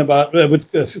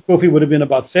would have been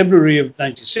about February of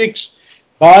 96.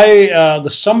 By the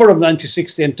summer of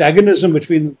 96, the antagonism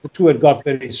between the two had got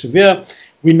very severe.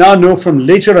 We now know from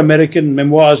later American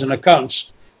memoirs and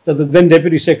accounts that the then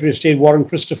Deputy Secretary of State, Warren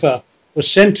Christopher, was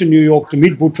sent to New York to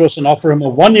meet Boutros and offer him a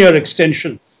 1-year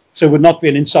extension, so it would not be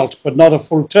an insult, but not a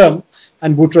full term.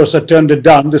 And Boutros had turned it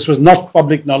down. This was not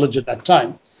public knowledge at that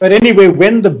time. But anyway,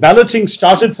 when the balloting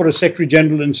started for a Secretary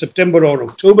General in September or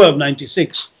October of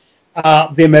 96,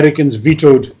 the Americans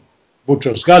vetoed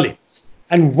Boutros Ghali.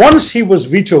 And once he was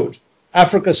vetoed,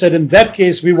 Africa said, in that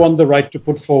case, we want the right to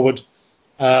put forward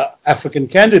African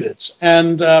candidates.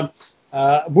 And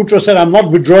Boutros said, I'm not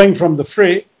withdrawing from the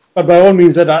fray, but by all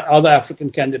means, that other African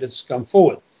candidates come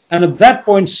forward. And at that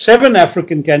point, 5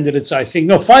 African candidates,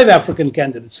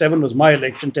 7 was my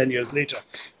election 10 years later.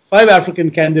 5 African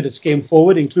candidates came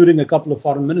forward, including a couple of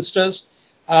foreign ministers,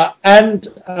 and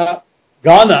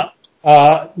Ghana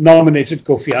nominated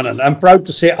Kofi Annan. I'm proud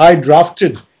to say I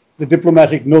drafted the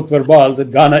diplomatic note verbal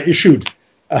that Ghana issued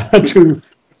to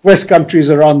West countries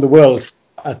around the world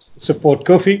to support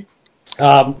Kofi.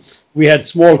 We had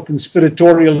small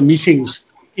conspiratorial meetings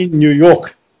in New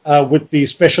York with the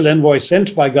special envoy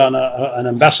sent by Ghana, an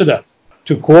ambassador,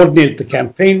 to coordinate the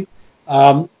campaign.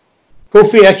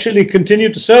 Kofi actually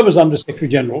continued to serve as Under Secretary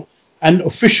General and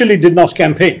officially did not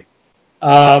campaign.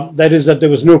 That is, that there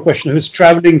was no question of his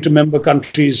traveling to member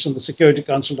countries and the Security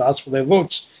Council to ask for their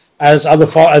votes, as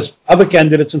other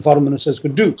candidates and foreign ministers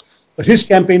could do. But his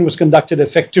campaign was conducted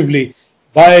effectively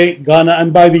by Ghana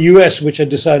and by the US, which had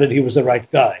decided he was the right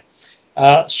guy.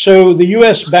 So the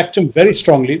US backed him very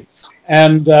strongly.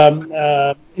 And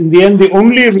in the end, the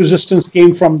only resistance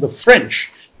came from the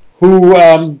French, who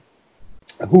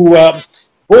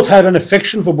both had an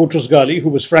affection for Boutros Ghali, who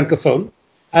was Francophone,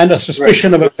 and a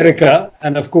suspicion of America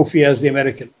and of Kofi as the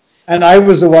American. And I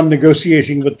was the one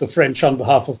negotiating with the French on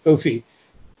behalf of Kofi.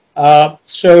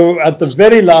 So at the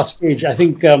very last stage, I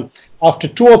think after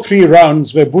 2 or 3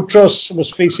 rounds where Boutros was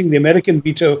facing the American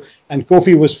veto and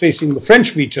Kofi was facing the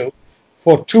French veto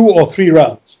for 2 or 3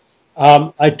 rounds,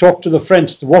 I talked to the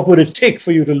French, what would it take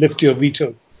for you to lift your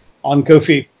veto on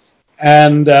Kofi?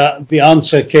 And the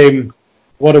answer came,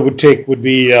 what it would take would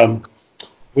be a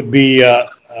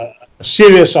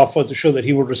serious offer to show that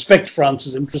he would respect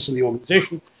France's interest in the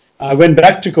organization. I went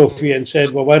back to Kofi and said,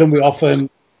 well, why don't we offer him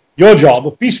your job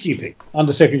of peacekeeping,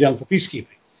 Under Secretary General for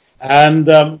Peacekeeping. And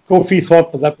Kofi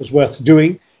thought that was worth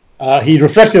doing. He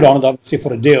reflected on it, obviously,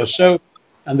 for a day or so.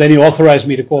 And then he authorized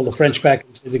me to call the French back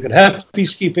and say they could have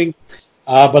peacekeeping,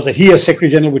 but that he as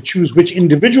Secretary General would choose which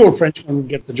individual Frenchman would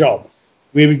get the job.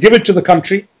 We would give it to the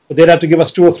country, but they'd have to give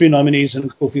us 2 or 3 nominees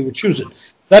and Kofi would choose it.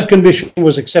 That condition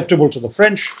was acceptable to the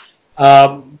French.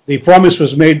 The promise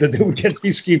was made that they would get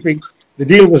peacekeeping. The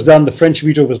deal was done, the French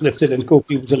veto was lifted, and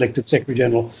Kofi was elected Secretary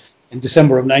General in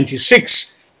December of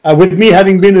 '96, with me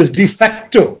having been his de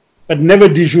facto, but never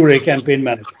de jure campaign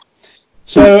manager.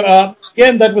 So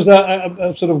again, that was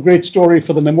a sort of great story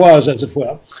for the memoirs, as it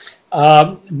were.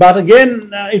 But again,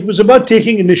 it was about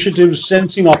taking initiatives,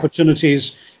 sensing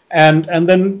opportunities, and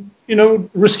then,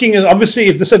 risking it. Obviously,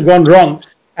 if this had gone wrong,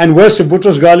 and worse, if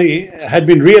Boutros Ghali had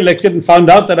been re-elected and found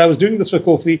out that I was doing this for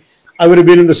Kofi, I would have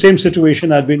been in the same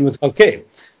situation I'd been with Halke.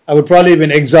 I would probably have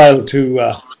been exiled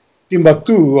to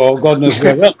Timbuktu or God knows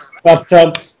where else.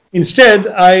 But instead,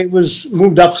 I was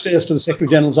moved upstairs to the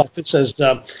Secretary General's office as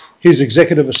his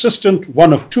executive assistant,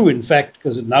 one of 2, in fact,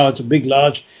 because now it's a big,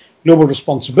 large global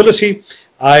responsibility.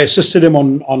 I assisted him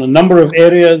on a number of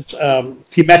areas,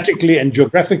 thematically and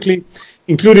geographically,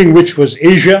 including which was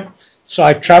Asia. So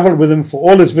I traveled with him for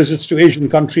all his visits to Asian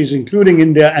countries, including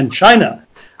India and China.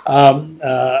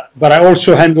 But I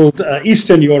also handled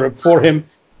Eastern Europe for him.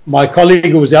 My colleague,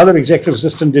 who was the other executive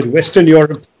assistant, did Western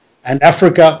Europe and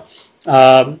Africa,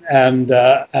 and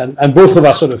both of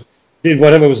us sort of did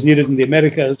whatever was needed in the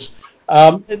Americas.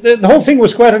 The whole thing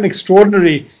was quite an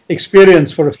extraordinary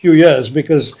experience for a few years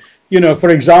because, for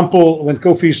example, when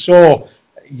Kofi saw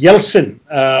Yeltsin,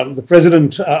 the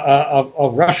president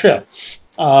of Russia,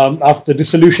 after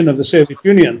dissolution of the Soviet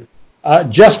Union,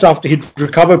 just after he'd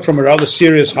recovered from a rather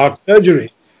serious heart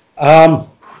surgery,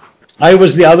 I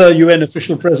was the other UN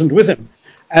official present with him.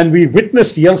 And we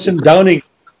witnessed Yeltsin downing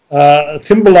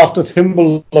thimble after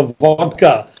thimble of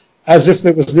vodka as if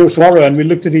there was no tomorrow. And we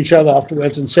looked at each other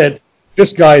afterwards and said,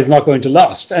 this guy is not going to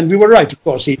last. And we were right, of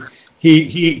course.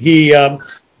 He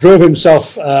drove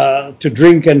himself to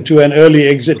drink and to an early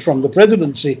exit from the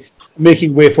presidency,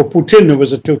 making way for Putin, who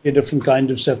was a totally different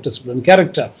kind of self-disciplined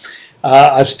character.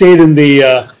 I've stayed in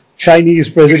the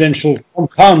Chinese presidential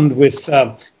compound with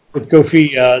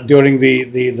Kofi during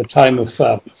the time of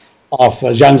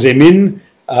Jiang Zemin.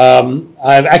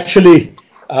 I've actually,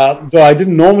 though I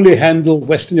didn't normally handle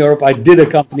Western Europe, I did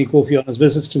accompany Kofi on his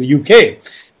visits to the UK.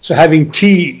 So having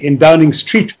tea in Downing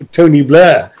Street with Tony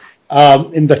Blair,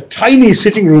 in the tiny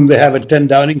sitting room they have at 10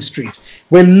 Downing Street,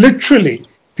 where literally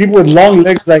people with long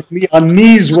legs like me, our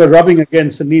knees were rubbing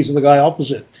against the knees of the guy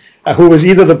opposite, who was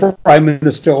either the Prime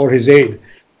Minister or his aide,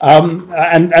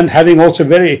 and having also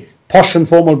very posh and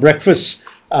formal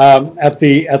breakfasts at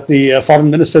the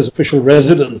Foreign Minister's official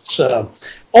residence.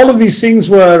 All of these things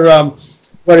were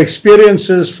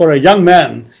experiences for a young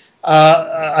man.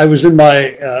 I was in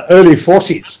my early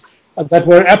 40s that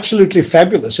were absolutely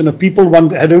fabulous. People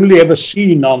one had only ever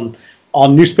seen on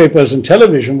newspapers and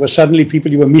television were suddenly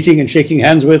people you were meeting and shaking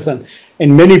hands with,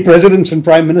 and many presidents and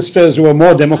prime ministers who were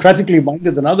more democratically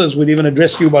minded than others would even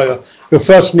address you by your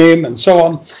first name and so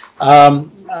on.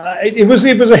 It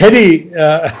was a heady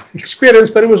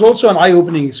experience, but it was also an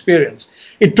eye-opening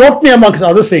experience. It taught me, amongst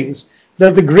other things,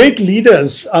 that the great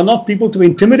leaders are not people to be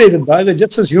intimidated by. They're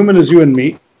just as human as you and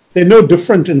me. They're no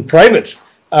different in private.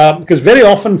 Because very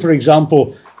often, for example,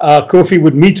 Kofi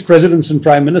would meet presidents and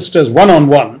prime ministers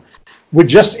one-on-one with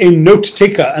just a note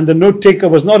taker, and the note taker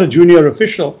was not a junior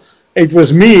official. It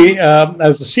was me,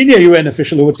 as a senior UN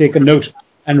official, who would take a note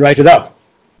and write it up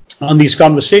on these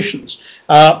conversations.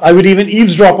 I would even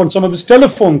eavesdrop on some of his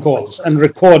telephone calls and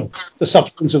record the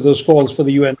substance of those calls for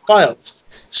the UN files.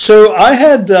 So I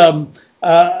had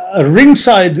a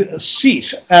ringside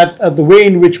seat at the way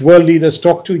in which world leaders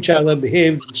talk to each other,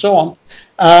 behave, and so on.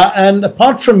 And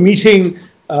apart from meeting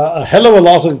a hell of a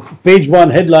lot of page one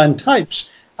headline types,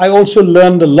 I also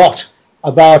learned a lot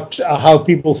about how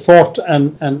people thought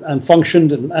and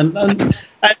functioned. And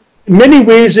in many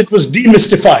ways, it was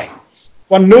demystifying.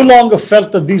 One no longer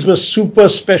felt that these were super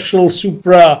special,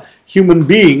 supra human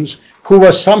beings who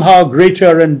were somehow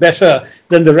greater and better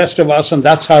than the rest of us, and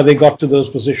that's how they got to those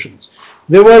positions.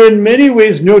 They were in many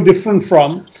ways no different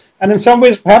from, and in some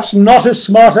ways perhaps not as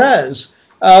smart as,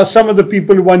 some of the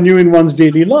people one knew in one's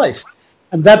daily life.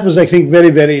 And that was, I think,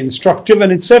 very, very instructive,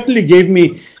 and it certainly gave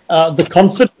me the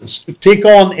confidence to take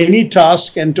on any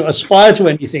task and to aspire to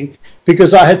anything,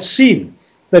 because I had seen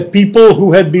that people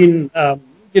who had been,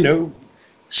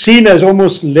 seen as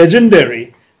almost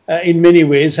legendary in many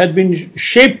ways, had been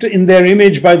shaped in their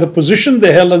image by the position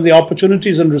they held and the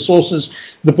opportunities and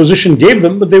resources the position gave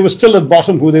them, but they were still at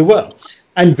bottom who they were.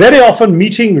 And very often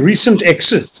meeting recent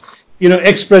exes,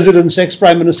 ex-presidents,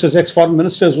 ex-prime ministers, ex-foreign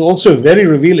ministers, was also very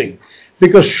revealing,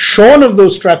 because shorn of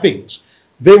those trappings,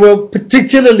 they were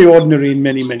particularly ordinary in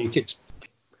many, many cases.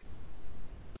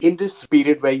 In this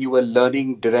period where you were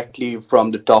learning directly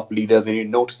from the top leaders and you're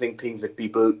noticing things that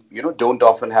people, don't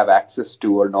often have access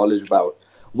to or knowledge about,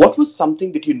 what was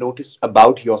something that you noticed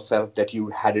about yourself that you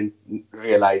hadn't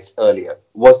realized earlier?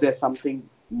 Was there something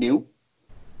new?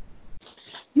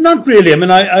 Not really. I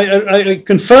mean, I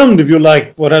confirmed, if you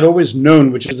like, what I'd always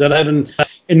known, which is that I had an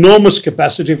enormous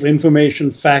capacity for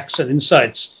information, facts, and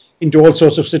insights into all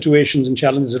sorts of situations and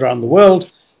challenges around the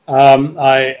world.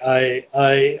 I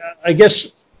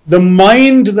guess the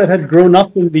mind that had grown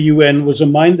up in the UN was a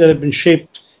mind that had been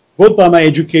shaped both by my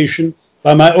education,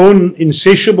 by my own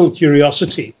insatiable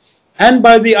curiosity, and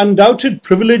by the undoubted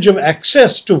privilege of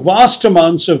access to vast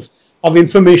amounts of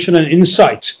information and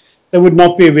insight that would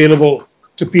not be available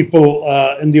to people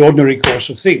in the ordinary course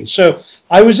of things. So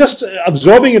I was just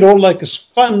absorbing it all like a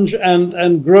sponge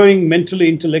and growing mentally,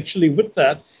 intellectually with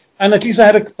that. And at least I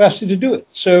had a capacity to do it.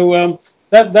 So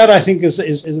that I think is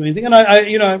the main thing. And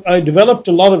I developed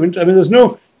a lot of interest. I mean, there's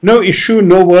no issue,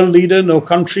 no world leader, no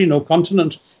country, no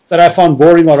continent that I found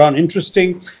boring or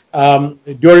uninteresting.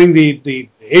 During the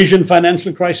Asian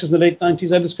financial crisis in the late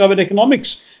 90s, I discovered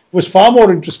economics was far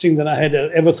more interesting than I had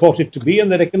ever thought it to be, and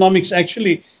that economics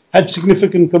actually had a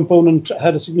significant component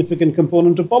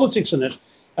of politics in it.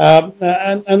 And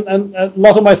a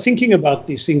lot of my thinking about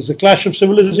these things, the clash of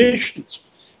civilizations,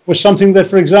 was something that,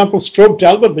 for example, Strobe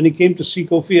Talbot, when he came to see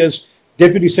Kofi as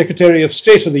Deputy Secretary of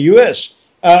State of the US,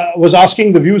 was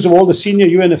asking the views of all the senior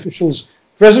UN officials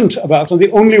present about, and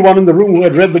the only one in the room who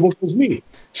had read the book was me.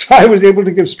 So I was able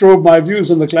to give Strobe my views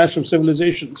on the clash of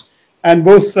civilizations. And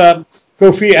both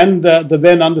Kofi and the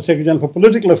then Under-Secretary General for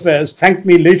Political Affairs thanked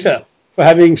me later for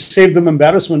having saved them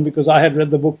embarrassment, because I had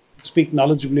read the book and speak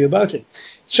knowledgeably about it.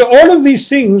 So all of these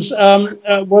things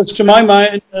was, to my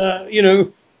mind,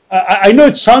 I know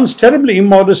it sounds terribly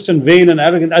immodest and vain and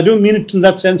arrogant. I don't mean it in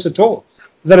that sense at all.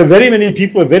 There are very many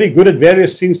people who are very good at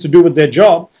various things to do with their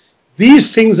job.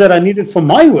 These things that I needed for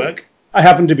my work, I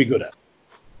happen to be good at.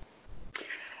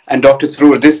 And Dr.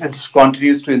 Tharoor, this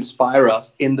continues to inspire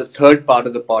us. In the third part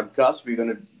of the podcast, we're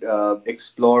going to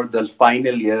explore the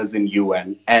final years in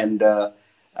UN and,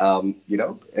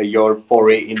 your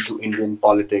foray into Indian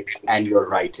politics and your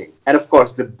writing. And of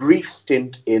course, the brief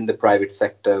stint in the private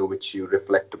sector, which you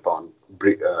reflect upon,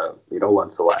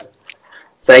 once a while.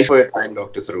 Thanks for your time,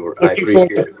 Dr. Tharoor. I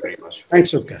appreciate it very much.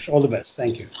 Thanks, Utkarsh. All the best.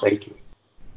 Thank you. Thank you.